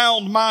a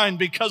sound mind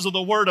because of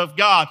the Word of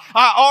God.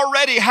 I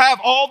already have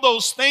all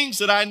those things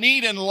that I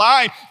need in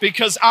life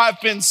because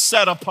I've been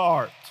set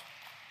apart.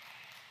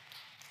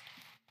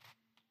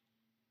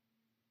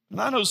 And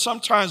I know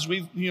sometimes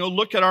we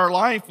look at our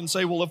life and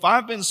say, well, if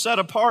I've been set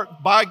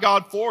apart by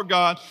God for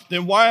God,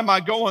 then why am I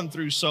going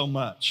through so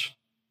much?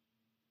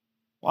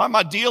 Why am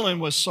I dealing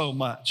with so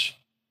much?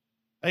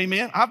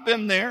 Amen. I've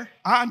been there.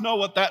 I know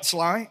what that's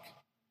like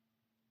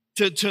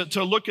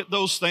to look at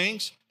those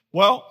things.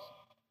 Well,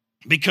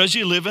 because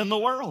you live in the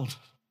world.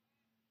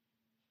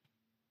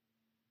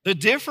 The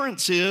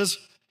difference is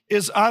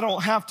I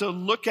don't have to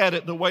look at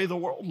it the way the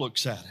world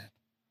looks at it.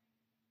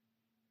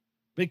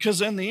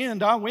 Because in the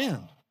end, I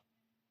win.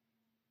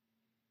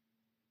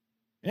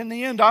 In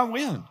the end, I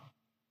win.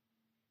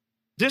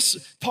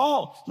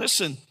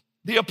 Listen,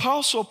 the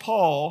Apostle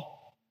Paul,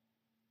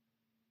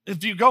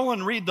 if you go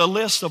and read the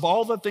list of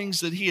all the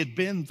things that he had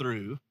been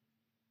through,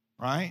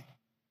 right?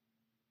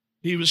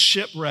 He was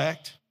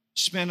shipwrecked,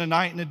 spent a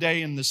night and a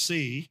day in the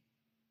sea,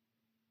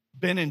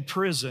 been in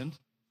prison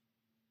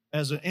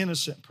as an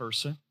innocent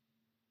person,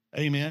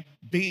 amen,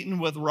 beaten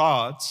with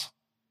rods,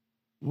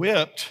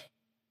 whipped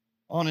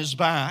on his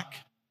back,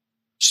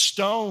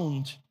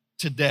 stoned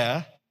to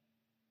death.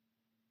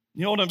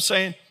 You know what I'm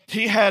saying?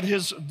 He had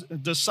his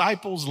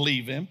disciples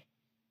leave him.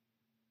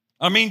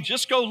 I mean,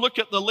 just go look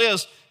at the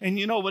list, and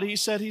you know what he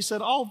said? He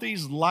said, all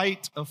these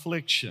light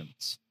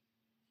afflictions,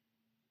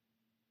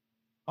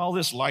 all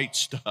this light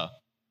stuff.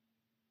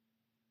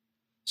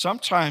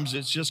 Sometimes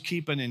it's just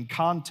keeping in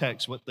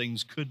context what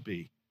things could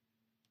be.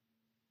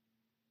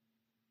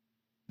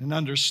 And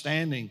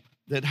understanding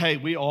that, hey,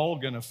 we're all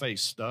going to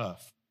face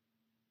stuff.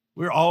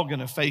 We're all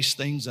going to face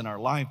things in our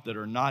life that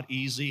are not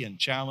easy and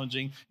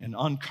challenging and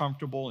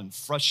uncomfortable and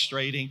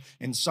frustrating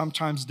and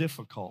sometimes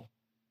difficult.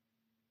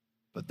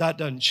 But that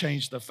doesn't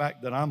change the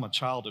fact that I'm a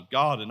child of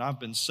God and I've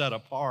been set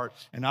apart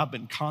and I've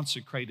been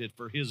consecrated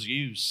for His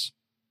use.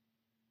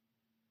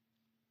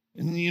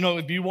 And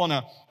if you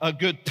want a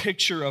good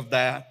picture of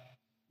that,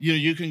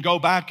 you can go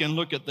back and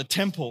look at the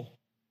temple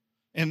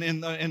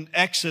in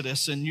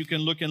Exodus, and you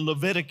can look in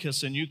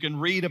Leviticus, and you can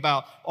read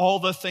about all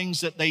the things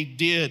that they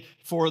did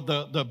for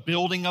the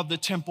building of the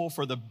temple,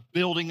 for the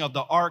building of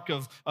the Ark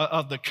of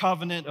the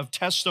Covenant of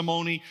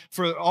Testimony,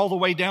 for all the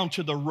way down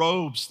to the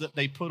robes that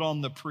they put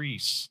on the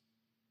priests.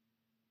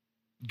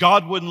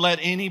 God wouldn't let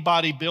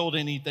anybody build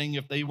anything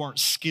if they weren't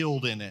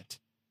skilled in it,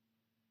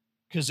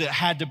 because it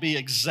had to be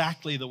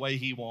exactly the way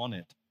He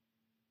wanted.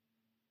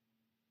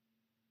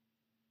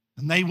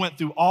 And they went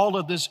through all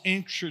of these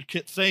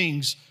intricate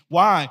things.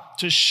 Why?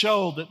 To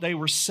show that they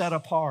were set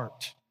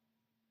apart.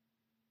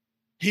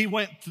 He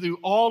went through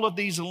all of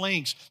these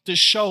lengths to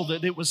show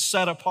that it was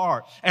set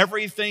apart.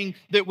 Everything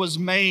that was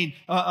made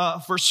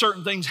for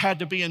certain things had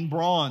to be in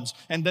bronze.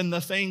 And then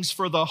the things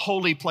for the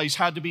holy place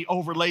had to be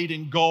overlaid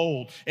in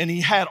gold. And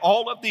He had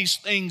all of these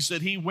things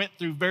that He went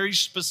through very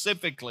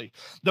specifically.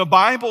 The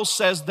Bible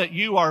says that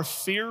you are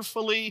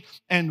fearfully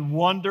and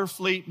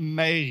wonderfully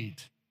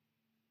made.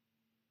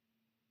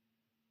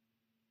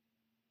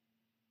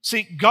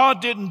 See,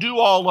 God didn't do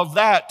all of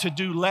that to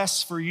do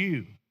less for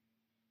you.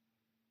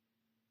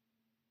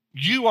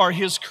 You are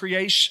His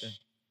creation.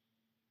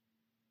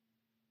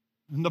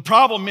 And the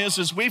problem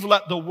is we've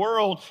let the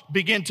world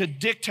begin to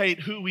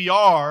dictate who we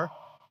are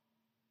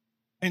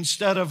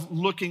instead of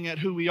looking at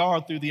who we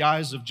are through the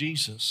eyes of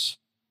Jesus.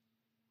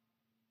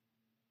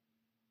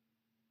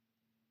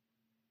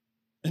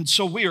 And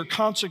so we are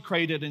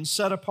consecrated and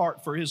set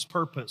apart for His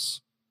purpose.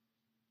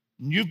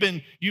 You've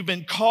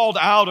been called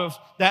out of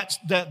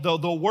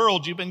the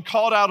world. You've been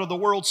called out of the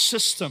world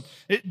system.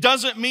 It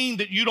doesn't mean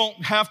that you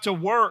don't have to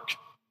work.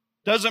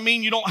 Doesn't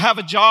mean you don't have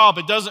a job.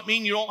 It doesn't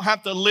mean you don't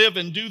have to live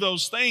and do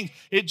those things.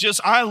 It just,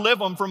 I live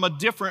them from a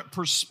different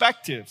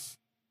perspective.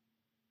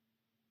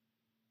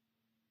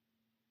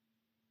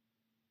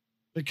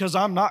 Because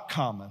I'm not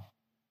common.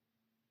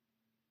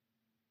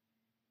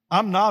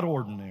 I'm not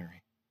ordinary.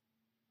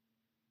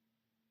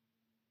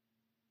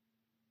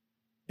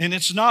 And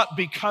it's not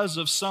because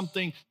of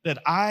something that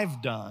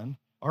I've done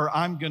or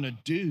I'm going to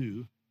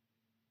do.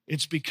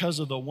 It's because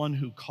of the one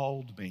who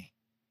called me.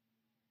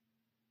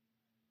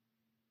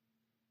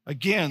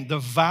 Again, the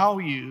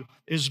value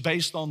is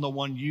based on the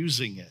one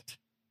using it.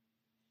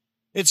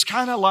 It's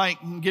kind of like,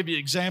 I'll give you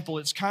an example,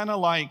 it's kind of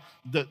like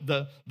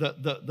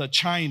the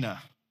china.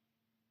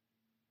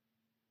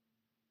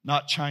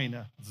 Not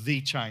China, the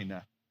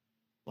China.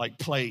 Like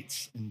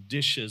plates and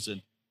dishes,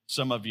 and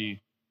some of you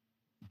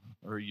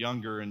are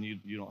younger and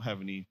you don't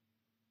have any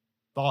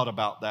thought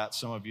about that.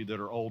 Some of you that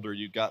are older,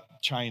 you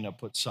got china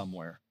put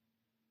somewhere.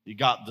 You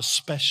got the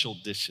special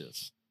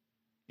dishes.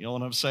 You know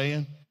what I'm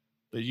saying?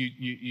 That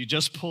you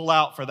just pull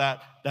out for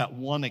that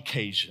one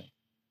occasion.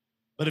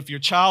 But if your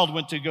child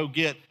went to go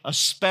get a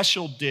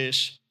special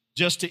dish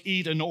just to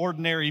eat an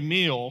ordinary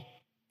meal,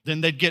 then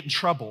they'd get in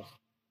trouble.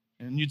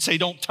 And you'd say,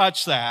 don't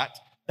touch that.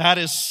 That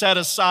is set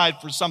aside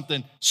for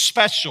something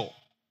special,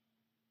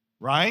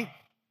 right?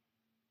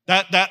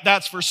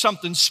 That's for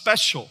something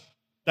special.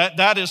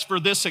 That is for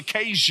this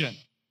occasion.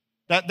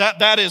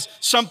 That is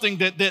something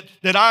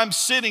that I'm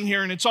sitting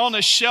here and it's on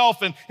a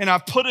shelf and I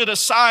put it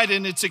aside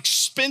and it's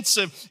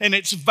expensive and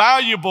it's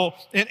valuable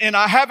and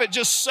I have it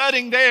just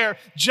sitting there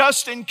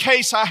just in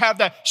case I have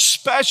that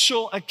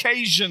special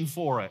occasion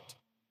for it.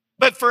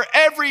 But for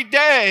every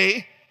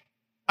day,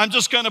 I'm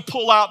just going to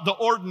pull out the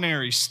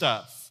ordinary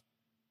stuff.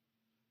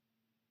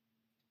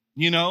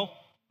 You know?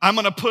 I'm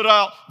going to put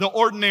out the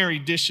ordinary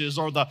dishes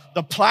or the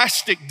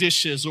plastic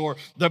dishes or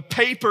the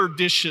paper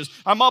dishes.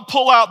 I'm going to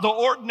pull out the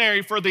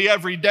ordinary for the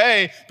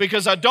everyday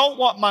because I don't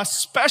want my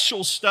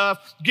special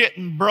stuff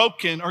getting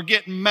broken or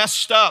getting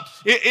messed up.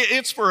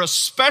 It's for a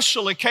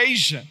special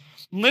occasion.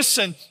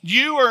 Listen,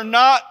 you are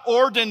not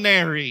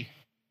ordinary.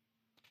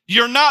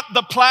 You're not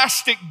the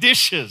plastic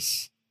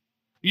dishes.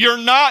 You're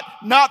not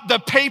the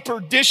paper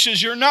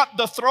dishes. You're not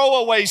the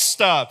throwaway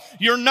stuff.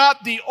 You're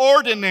not the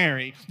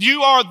ordinary.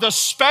 You are the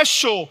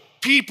special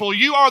people.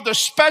 You are the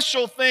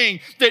special thing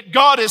that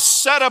God has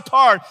set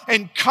apart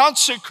and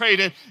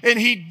consecrated. And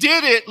He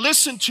did it,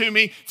 listen to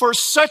me, for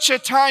such a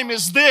time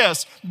as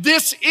this.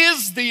 This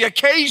is the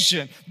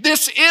occasion.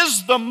 This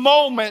is the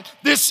moment.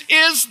 This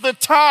is the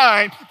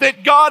time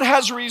that God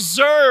has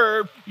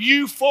reserved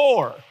you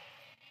for.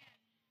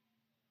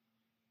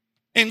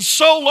 And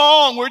so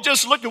long, we're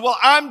just looking, well,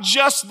 I'm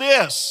just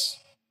this.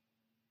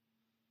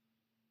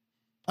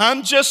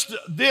 I'm just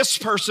this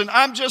person.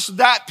 I'm just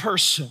that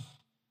person.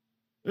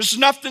 There's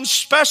nothing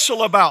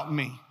special about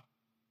me.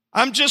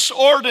 I'm just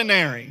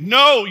ordinary.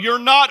 No, you're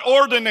not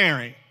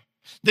ordinary.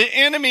 The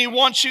enemy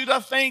wants you to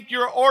think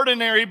you're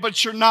ordinary,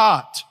 but you're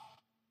not.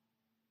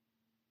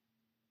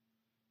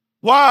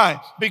 Why?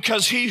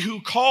 Because He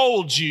who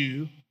called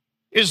you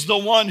is the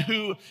one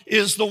who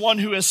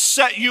has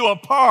set you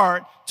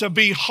apart to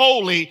be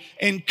holy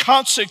and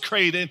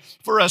consecrated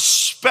for a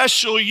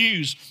special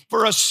use,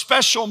 for a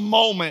special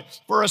moment,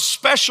 for a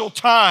special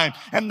time.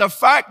 And the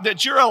fact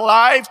that you're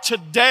alive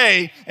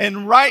today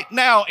and right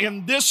now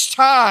in this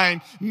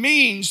time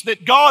means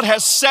that God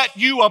has set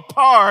you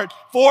apart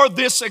for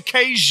this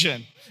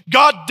occasion.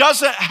 God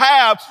doesn't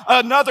have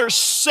another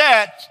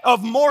set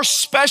of more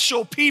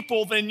special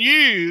people than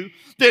you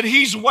that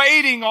He's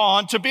waiting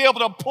on to be able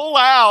to pull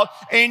out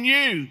and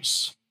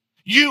use.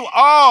 You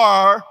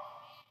are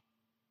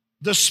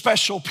the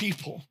special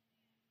people.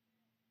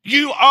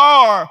 You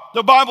are,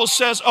 the Bible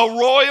says, a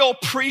royal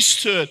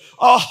priesthood,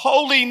 a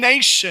holy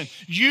nation.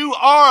 You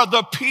are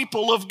the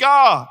people of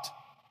God.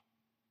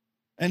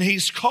 And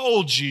He's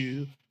called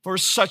you for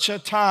such a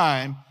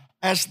time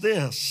as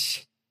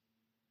this.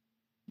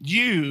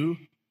 You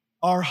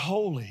are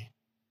holy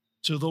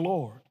to the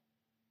Lord.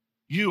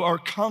 You are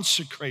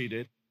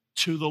consecrated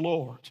to the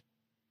Lord.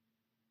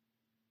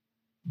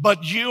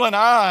 But you and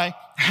I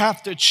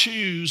have to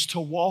choose to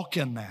walk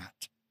in that.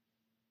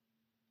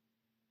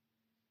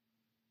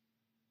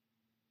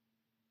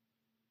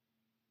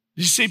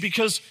 You see,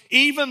 because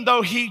even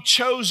though He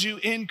chose you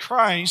in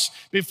Christ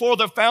before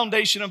the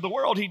foundation of the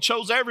world, He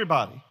chose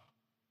everybody.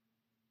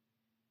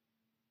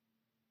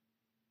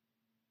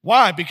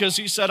 Why? Because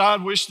He said, I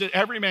wish that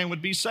every man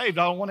would be saved.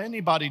 I don't want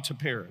anybody to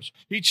perish.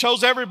 He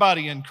chose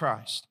everybody in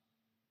Christ.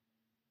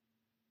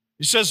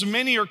 He says,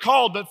 many are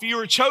called, but few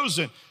are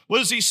chosen. What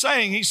is He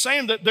saying? He's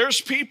saying that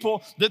there's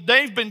people that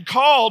they've been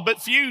called,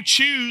 but few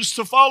choose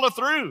to follow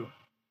through.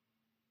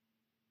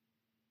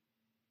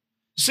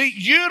 See,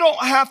 you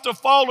don't have to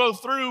follow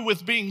through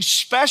with being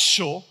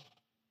special.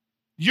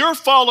 Your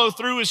follow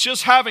through is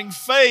just having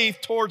faith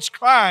towards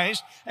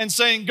Christ and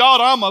saying,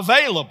 God, I'm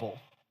available.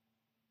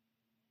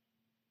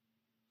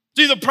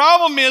 See, the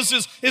problem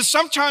is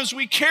sometimes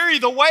we carry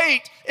the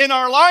weight in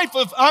our life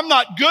of I'm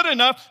not good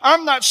enough,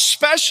 I'm not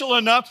special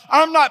enough,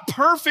 I'm not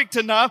perfect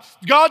enough,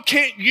 God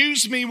can't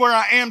use me where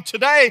I am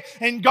today.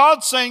 And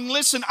God's saying,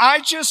 listen,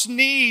 I just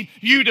need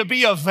you to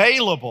be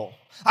available.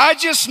 I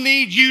just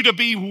need you to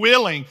be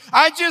willing.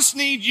 I just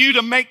need you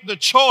to make the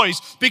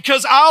choice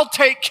because I'll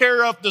take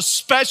care of the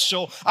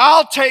special.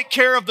 I'll take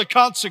care of the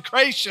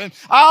consecration.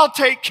 I'll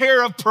take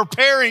care of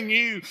preparing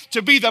you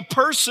to be the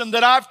person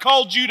that I've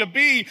called you to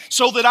be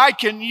so that I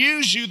can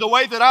use you the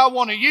way that I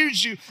want to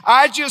use you.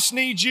 I just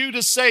need you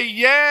to say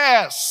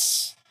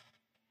yes.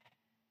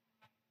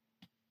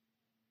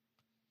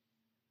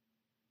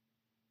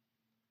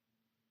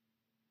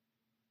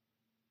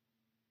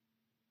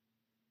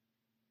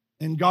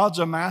 And God's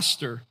a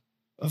master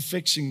of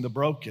fixing the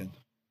broken.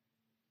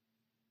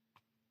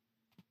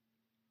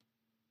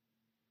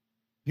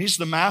 He's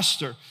the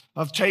master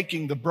of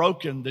taking the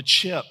broken, the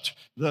chipped,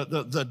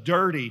 the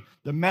dirty,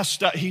 the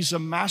messed up. He's a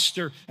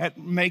master at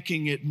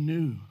making it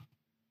new.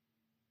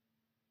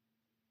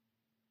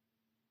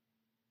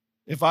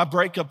 If I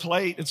break a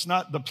plate, it's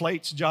not the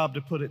plate's job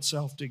to put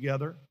itself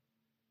together.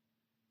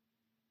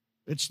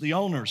 It's the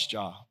owner's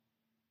job.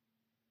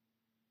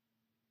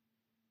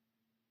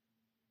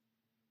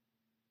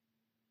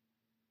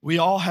 We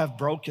all have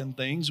broken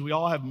things. We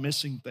all have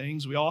missing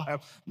things. We all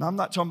have, and I'm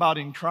not talking about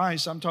in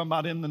Christ, I'm talking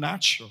about in the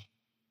natural.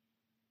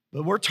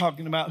 But we're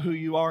talking about who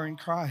you are in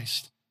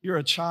Christ. You're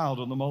a child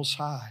of the Most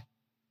High.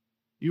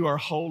 You are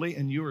holy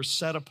and you are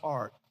set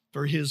apart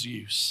for His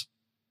use.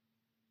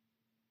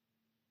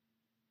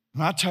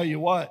 And I tell you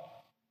what,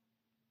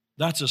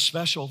 that's a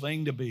special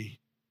thing to be.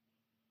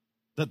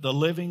 That the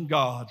living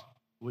God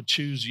would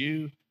choose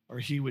you or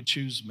He would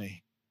choose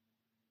me.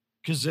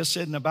 Because this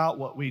isn't about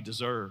what we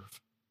deserve.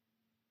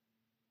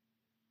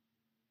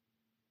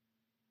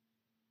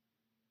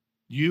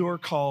 You are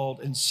called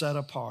and set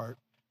apart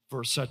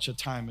for such a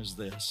time as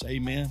this.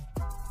 Amen.